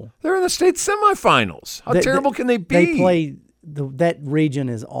 Terrible. They're in the state semifinals. How terrible can they be? They play that region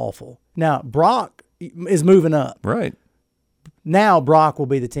is awful. Now, Brock is moving up. Right. Now Brock will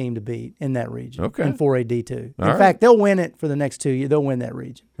be the team to beat in that region. Okay. In 4A D2. In fact, they'll win it for the next 2 years. They'll win that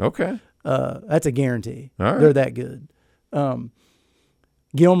region. Okay. That's a guarantee. All right. They're that good.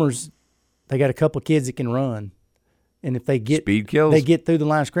 Gilmer's, they got a couple of kids that can run. And if they get speed kills, they get through the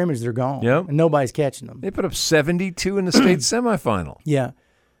line of scrimmage, they're gone. Yep. And nobody's catching them. They put up 72 in the state semifinal. Yeah.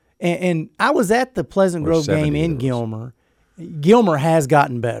 And I was at the Pleasant Grove game in Gilmer. Gilmer has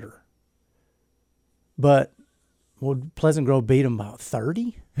gotten better. But Pleasant Grove beat them by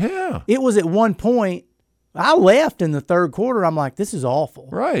 30? Yeah. It was at one point, I left in the third quarter. I'm like, this is awful.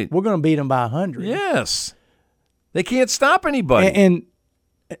 Right. We're going to beat them by 100. Yes. They can't stop anybody. And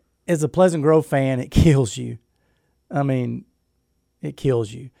as a Pleasant Grove fan, it kills you. I mean, it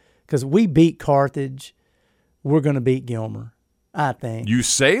kills you. Because we beat Carthage. We're going to beat Gilmer. I think. You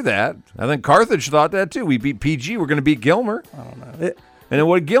say that. I think Carthage thought that too. We beat PG. We're going to beat Gilmer. I don't know. And then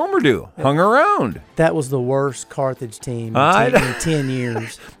what did Gilmer do? Hung around. That was the worst Carthage team in 10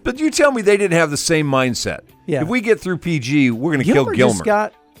 years. But you tell me they didn't have the same mindset. Yeah. If we get through PG, we're going to kill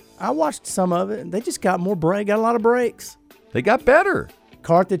Gilmer. I watched some of it, and they just got got a lot of breaks. They got better.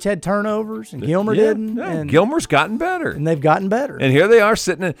 Carthage had turnovers, and Gilmer didn't. Yeah, and Gilmer's gotten better. And they've gotten better. And here they are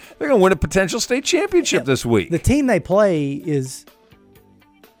sitting in, they're going to win a potential state championship this week. The team they play is,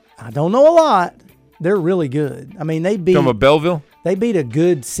 I don't know a lot. They're really good. I mean, they beat... From a Belleville? They beat a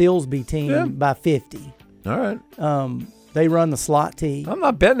good Silsby team by 50. All right. They run the slot tee. I'm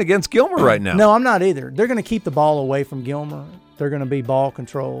not betting against Gilmer right now. No, I'm not either. They're going to keep the ball away from Gilmer. They're going to be ball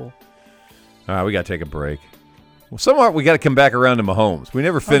control. All right, we got to take a break. Well, somewhat we got to come back around to Mahomes. We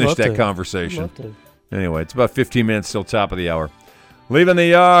never finished that conversation. I'd love to. Anyway, it's about 15 minutes till top of the hour. Leaving the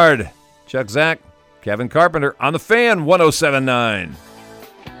yard. Chuck Zach, Caven Carpenter on the Fan 107.9.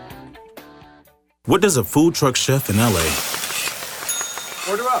 What does a food truck chef in L.A.,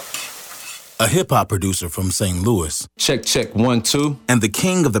 order up, a hip-hop producer from St. Louis, check 1 2, and the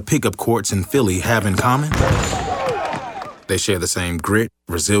king of the pickup courts in Philly have in common? They share the same grit,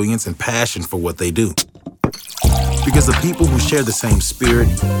 resilience, and passion for what they do. Because the people who share the same spirit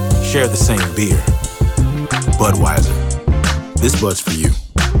share the same beer. Budweiser. This Bud's for you.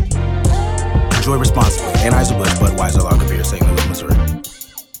 Enjoy responsibly. Anheuser-Busch Budweiser Lager Beer, St. Louis, Missouri.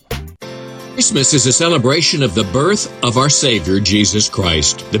 Christmas is a celebration of the birth of our Savior, Jesus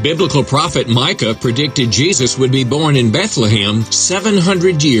Christ. The biblical prophet Micah predicted Jesus would be born in Bethlehem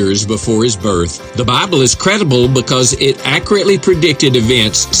 700 years before his birth. The Bible is credible because it accurately predicted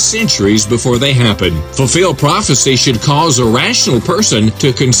events centuries before they happened. Fulfilled prophecy should cause a rational person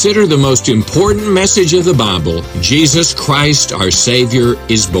to consider the most important message of the Bible. Jesus Christ, our Savior,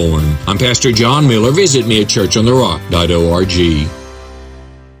 is born. I'm Pastor John Miller. Visit me at churchontherock.org.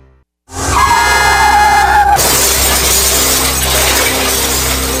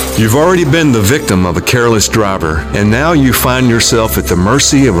 You've already been the victim of a careless driver, and now you find yourself at the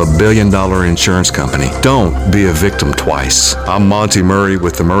mercy of a billion-dollar insurance company. Don't be a victim twice. I'm Monty Murray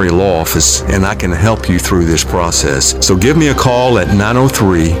with the Murray Law Office, and I can help you through this process. So give me a call at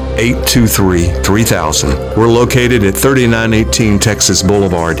 903-823-3000. We're located at 3918 Texas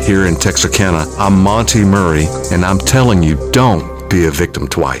Boulevard here in Texarkana. I'm Monty Murray, and I'm telling you, don't be a victim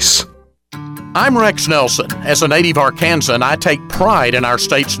twice. I'm Rex Nelson. As a native Arkansan, I take pride in our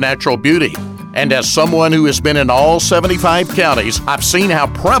state's natural beauty. And as someone who has been in all 75 counties, I've seen how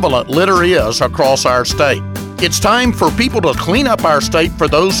prevalent litter is across our state. It's time for people to clean up our state for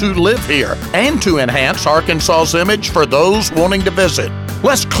those who live here and to enhance Arkansas's image for those wanting to visit.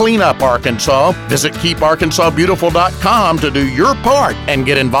 Let's clean up Arkansas. Visit KeepArkansasBeautiful.com to do your part and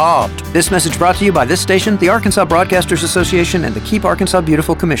get involved. This message brought to you by this station, the Arkansas Broadcasters Association, and the Keep Arkansas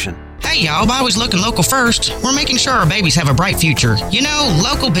Beautiful Commission. Hey y'all, by always looking local first, we're making sure our babies have a bright future. You know,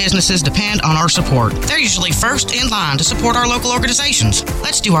 local businesses depend on our support. They're usually first in line to support our local organizations.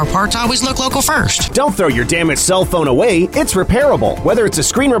 Let's do our part to always look local first. Don't throw your damaged cell phone away. It's repairable. Whether it's a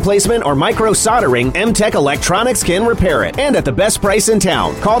screen replacement or micro soldering, M-Tech Electronics can repair it. And at the best price in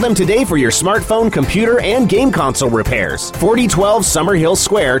town. Call them today for your smartphone, computer, and game console repairs. 4012 Summer Hill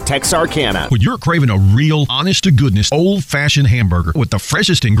Square, Texarkana. When you're craving a real, honest-to-goodness, old-fashioned hamburger with the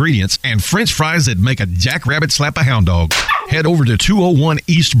freshest ingredients and French fries that make a jackrabbit slap a hound dog, head over to 201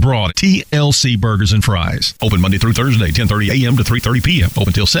 East Broad, TLC Burgers and Fries. Open Monday through Thursday, 10:30 a.m. to 3:30 p.m.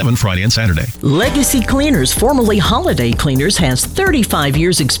 Open till 7 Friday and Saturday. Legacy Cleaners, formerly Holiday Cleaners, has 35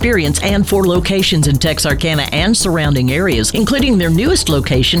 years experience and 4 locations in Texarkana and surrounding areas, including their newest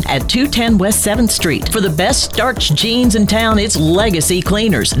location at 210 West 7th Street. For the best starched jeans in town, it's Legacy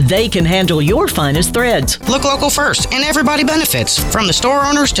Cleaners. They can handle your finest threads. Look local first, and everybody benefits. From the store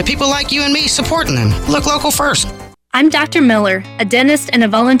owners to people like you and me supporting them. Look local first. I'm Dr. Miller, a dentist and a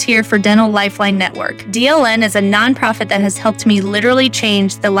volunteer for Dental Lifeline Network. DLN is a nonprofit that has helped me literally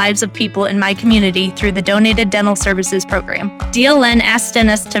change the lives of people in my community through the Donated Dental Services program. DLN asks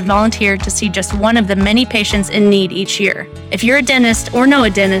dentists to volunteer to see just one of the many patients in need each year. If you're a dentist or know a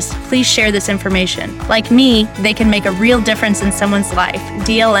dentist, please share this information. Like me, they can make a real difference in someone's life.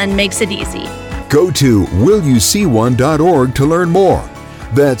 DLN makes it easy. Go to willyouseeone.org to learn more.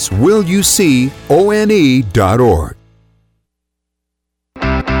 That's willyouseeone.org.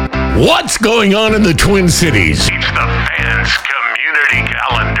 What's going on in the Twin Cities? It's the Fans Community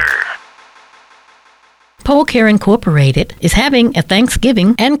Calendar. Coal Care Incorporated is having a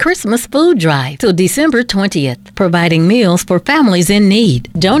Thanksgiving and Christmas food drive till December 20th, providing meals for families in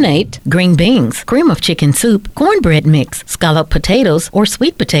need. Donate green beans, cream of chicken soup, cornbread mix, scalloped potatoes or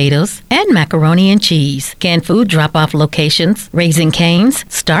sweet potatoes, and macaroni and cheese. Canned food drop-off locations, Raising Cane's,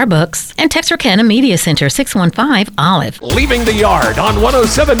 Starbucks, and Texarkana Media Center, 615 Olive. Leaving the Yard on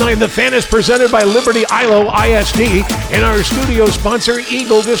 107.9 The Fan is presented by Liberty ILO ISD and our studio sponsor,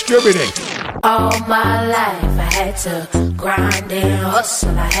 Eagle Distributing. All my life I had to grind and hustle.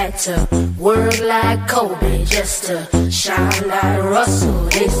 I had to work like Kobe just to shine like Russell.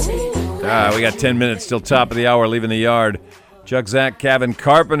 They say. We got 10 minutes till top of the hour, Leaving the Yard. Chuck, Zach, Caven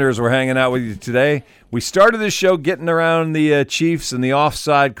Carpenters, we're hanging out with you today. We started this show getting around the Chiefs and the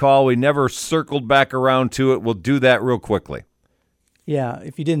offside call. We never circled back around to it. We'll do that real quickly. Yeah,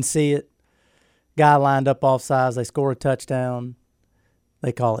 if you didn't see it, guy lined up offsides, they score a touchdown,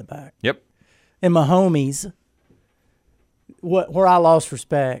 they call it back. Yep. And my homies, where I lost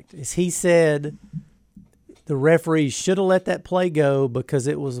respect is he said the referees should have let that play go because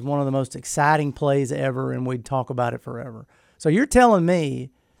it was one of the most exciting plays ever and we'd talk about it forever. So you're telling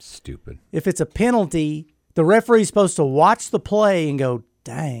me stupid. If it's a penalty, the referee's supposed to watch the play and go,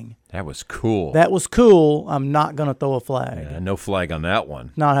 dang. That was cool. That was cool. I'm not going to throw a flag. Yeah, no flag on that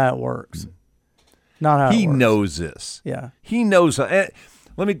one. Not how it works. Not how it works. He knows this. Yeah. He knows. Let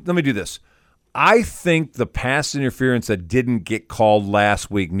me do this. I think the pass interference that didn't get called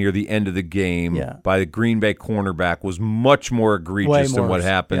last week near the end of the game by the Green Bay cornerback was much more egregious than what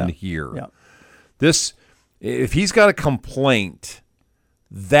happened here. Yeah. This, if he's got a complaint,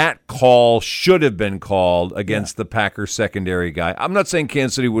 that call should have been called against the Packers secondary guy. I'm not saying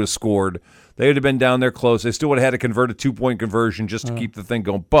Kansas City would have scored. They would have been down there close. They still would have had to convert a 2-point conversion just to keep the thing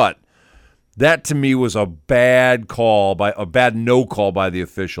going. But that, to me, was a bad call, a bad no call by the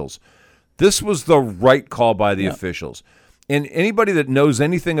officials. This was the right call by the officials. And anybody that knows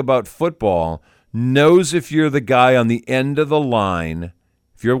anything about football knows if you're the guy on the end of the line,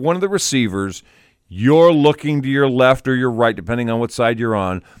 if you're one of the receivers, you're looking to your left or your right, depending on what side you're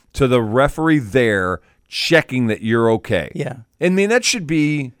on, to the referee there checking that you're okay. Yeah. I mean, that should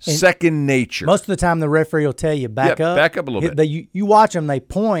be second nature. Most of the time the referee will tell you, back up. Back up a little bit. You watch them, they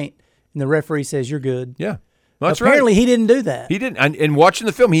point, and the referee says, you're good. Yeah. That's Apparently, right. he didn't do that. He didn't. And watching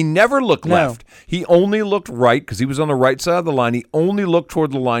the film, he never looked left. He only looked right because he was on the right side of the line. He only looked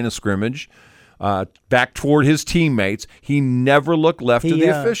toward the line of scrimmage, back toward his teammates. He never looked left to the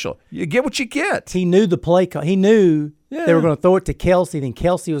official. You get what you get. He knew the play call. He knew they were going to throw it to Kelsey, then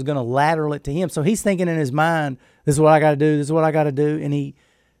Kelsey was going to lateral it to him. So he's thinking in his mind, this is what I got to do, this is what I got to do, and he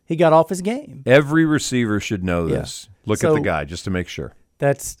got off his game. Every receiver should know this. Look at the guy just to make sure.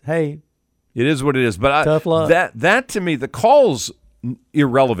 That's, hey. It is what it is. But tough luck. That to me, the call's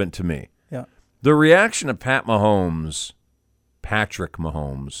irrelevant to me. Yeah. The reaction of Patrick Mahomes,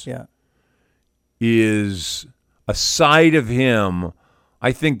 is a side of him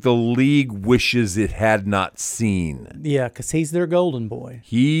I think the league wishes it had not seen. Yeah, because he's their golden boy.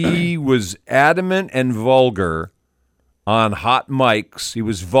 He was adamant and vulgar on hot mics. He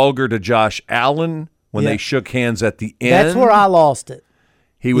was vulgar to Josh Allen when they shook hands at the end. That's where I lost it.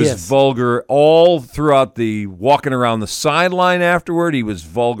 He was vulgar all throughout the walking around the sideline afterward. He was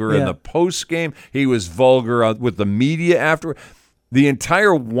vulgar in the post game. He was vulgar with the media afterward. The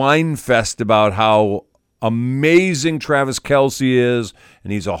entire whine fest about how amazing Travis Kelce is,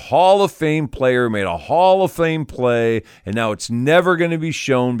 and he's a Hall of Fame player, made a Hall of Fame play, and now it's never going to be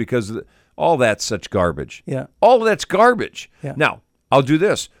shown because all that's such garbage. Yeah. All of that's garbage. Yeah. Now, I'll do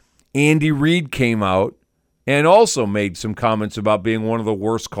this. Andy Reid came out and also made some comments about being one of the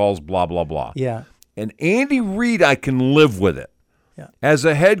worst calls, blah, blah, blah. Yeah. And Andy Reid, I can live with it. Yeah. As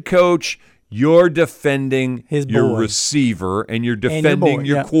a head coach, you're defending your boy. receiver and you're defending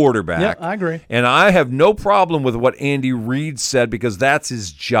your Yeah. quarterback. Yeah, I agree. And I have no problem with what Andy Reid said because that's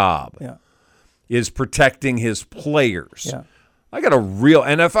his job. Yeah. Is protecting his players. Yeah. I got a real,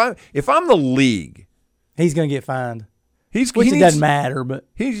 and if I'm the league, he's going to get fined. Which it doesn't matter, but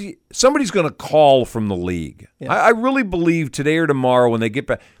somebody's going to call from the league. Yeah. I really believe today or tomorrow when they get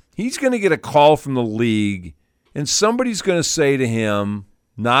back, he's going to get a call from the league, and somebody's going to say to him,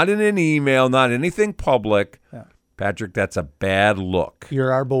 not in an email, not anything public, Patrick, that's a bad look.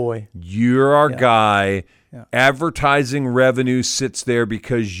 You're our boy. You're our guy. Yeah. Advertising revenue sits there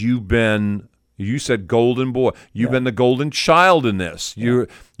because you've been, you said golden boy. You've been the golden child in this. You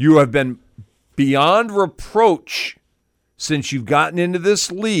have been beyond reproach since you've gotten into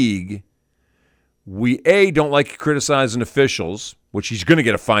this league. We, don't like you criticizing officials, which he's going to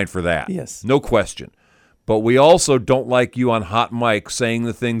get a fine for that. Yes. No question. But we also don't like you on hot mic saying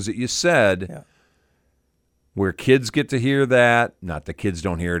the things that you said. Yeah. where kids get to hear that. Not that kids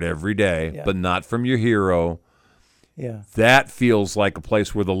don't hear it every day, but not from your hero. Yeah. That feels like a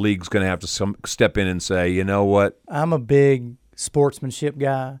place where the league's going to have to step in and say, you know what? I'm a big sportsmanship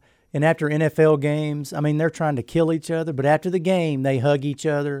guy. And after NFL games, I mean, they're trying to kill each other, but after the game, they hug each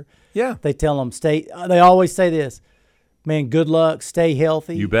other. Yeah. They tell them, they always say this, man, good luck, stay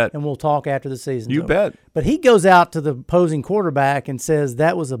healthy. You bet. And we'll talk after the season. You bet. But he goes out to the opposing quarterback and says,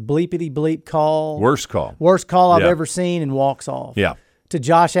 that was a bleepity-bleep call. Worst call. Worst call I've ever seen, and walks off. Yeah. To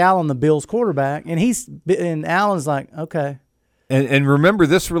Josh Allen, the Bills quarterback. And Allen's like, okay. And remember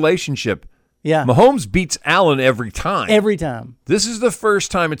this relationship. Yeah. Mahomes beats Allen every time. Every time. This is the first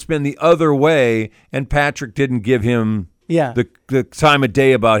time it's been the other way, and Patrick didn't give him the time of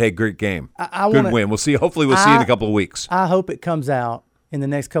day about, hey, great game. Good win. We'll see. Hopefully we'll see you in a couple of weeks. I hope it comes out in the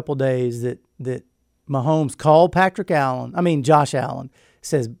next couple of days that Mahomes called Josh Allen,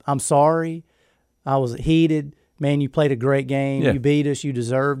 says, I'm sorry. I was heated. Man, you played a great game. Yeah. You beat us. You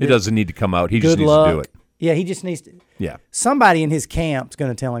deserved it. It doesn't need to come out. He just Good needs luck. to do it. Yeah, he just needs to. Yeah. Somebody in his camp's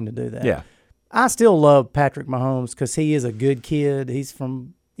going to tell him to do that. Yeah. I still love Patrick Mahomes because he is a good kid. He's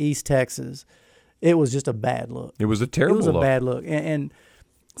from East Texas. It was just a bad look. It was a terrible look. It was a bad look. And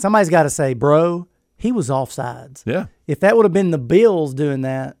somebody's got to say, bro, he was offsides. Yeah. If that would have been the Bills doing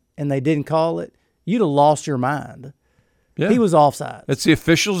that and they didn't call it, you'd have lost your mind. Yeah. He was offside. It's the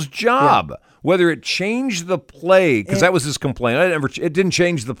official's job. Yeah. Whether it changed the play, because that was his complaint. It didn't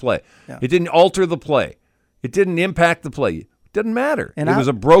change the play. Yeah. It didn't alter the play. It didn't impact the play. It didn't matter. And it was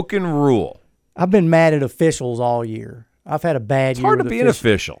a broken rule. I've been mad at officials all year. I've had a bad year. It's hard to be an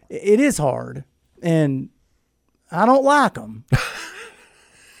official. It is hard. And I don't like them.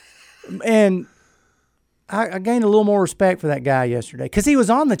 And I gained a little more respect for that guy yesterday because he was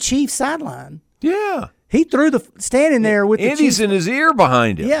on the Chiefs sideline. Yeah. He threw standing there with the Chiefs. Andy's in his ear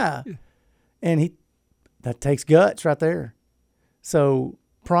behind him. Yeah. And that takes guts right there. So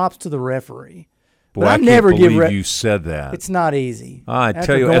props to the referee. Boy, I can't believe you said that. It's not easy. I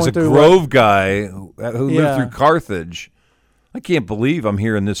tell you, as a Grove guy who lived through Carthage, I can't believe I'm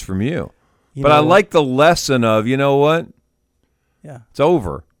hearing this from you. But I like the lesson of, you know what? Yeah. It's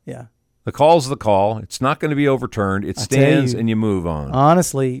over. Yeah. The call's the call. It's not going to be overturned. It stands and you move on.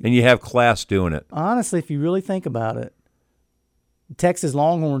 Honestly. And you have class doing it. Honestly, if you really think about it, Texas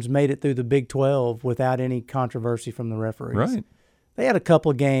Longhorns made it through the Big 12 without any controversy from the referees. Right. They had a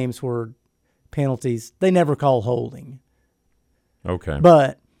couple of games where penalties, they never called holding. Okay.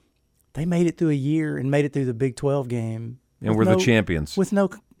 But they made it through a year and made it through the Big 12 game. And we're the champions. With no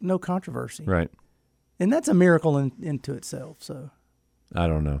controversy. Right. And that's a miracle into itself. So I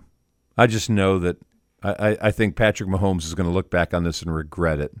don't know. I just know that I think Patrick Mahomes is going to look back on this and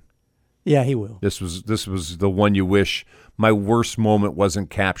regret it. Yeah, he will. This was the one you wish my worst moment wasn't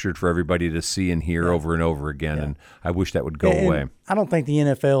captured for everybody to see and hear over and over again, and I wish that would go away. I don't think the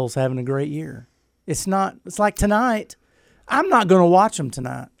NFL's having a great year. It's not. It's like tonight. I'm not going to watch them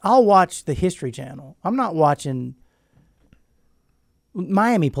tonight. I'll watch the History Channel. I'm not watching.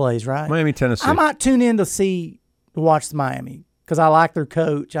 Miami plays, right? Miami, Tennessee. I might tune in to watch Miami because I like their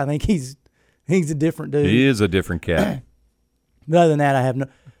coach. I think he's a different dude. He is a different cat. But other than that, I have no.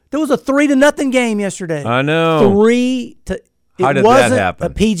 There was a 3-0 game yesterday. I know. How did that happen? A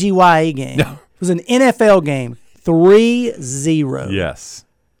PGYE game. No. It was an NFL game. 3-0. Yes.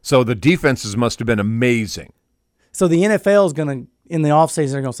 So the defenses must have been amazing. So the NFL is going to, in the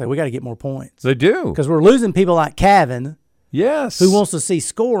offseason, they're going to say, we got to get more points. They do. Because we're losing people like Caven. Yes. Who wants to see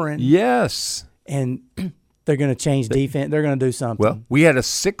scoring. Yes. And they're going to change defense. They're going to do something. Well, we had a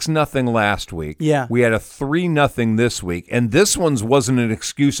 6-0 last week. Yeah. We had a 3-0 this week. And this one's wasn't an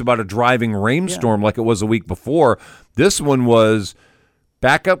excuse about a driving rainstorm like it was a week before. This one was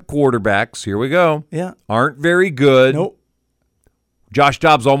backup quarterbacks. Here we go. Yeah. Aren't very good. Nope. Josh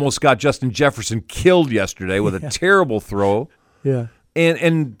Dobbs almost got Justin Jefferson killed yesterday with a terrible throw. Yeah.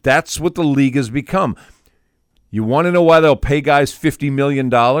 And that's what the league has become. You want to know why they'll pay guys $50 million?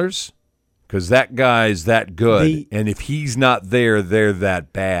 Because that guy's that good. And if he's not there, they're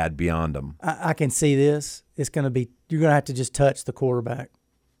that bad beyond him. I can see this. It's going to be, you're going to have to just touch the quarterback.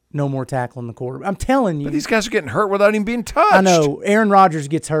 No more tackling the quarterback. I'm telling you. But these guys are getting hurt without even being touched. I know. Aaron Rodgers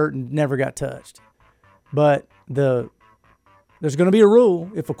gets hurt and never got touched. But there's going to be a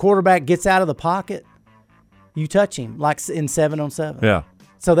rule. If a quarterback gets out of the pocket, you touch him, like in 7-on-7. Yeah.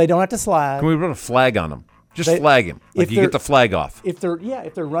 So they don't have to slide. Can we put a flag on him? Just flag him. Like you get the flag off. If they're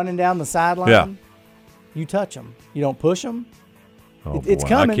running down the sideline, you touch them. You don't push them. Oh, it's boy.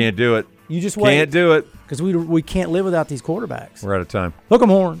 coming. I can't do it. You just wait. Can't do it. Because we can't live without these quarterbacks. We're out of time. Hook 'em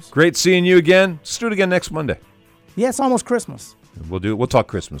horns. Great seeing you again. Let's do it again next Monday. Yeah, it's almost Christmas. We'll talk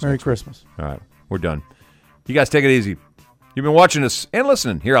Christmas. Merry Christmas. All right. We're done. You guys take it easy. You've been watching us and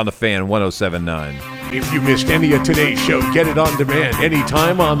listening here on The Fan 107.9. If you missed any of today's show, get it on demand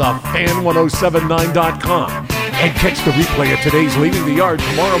anytime on thefan1079.com. And catch the replay of today's Leaving the Yard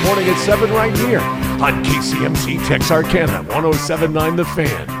tomorrow morning at 7 right here on KCMC Texarkana 107.9 The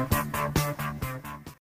Fan.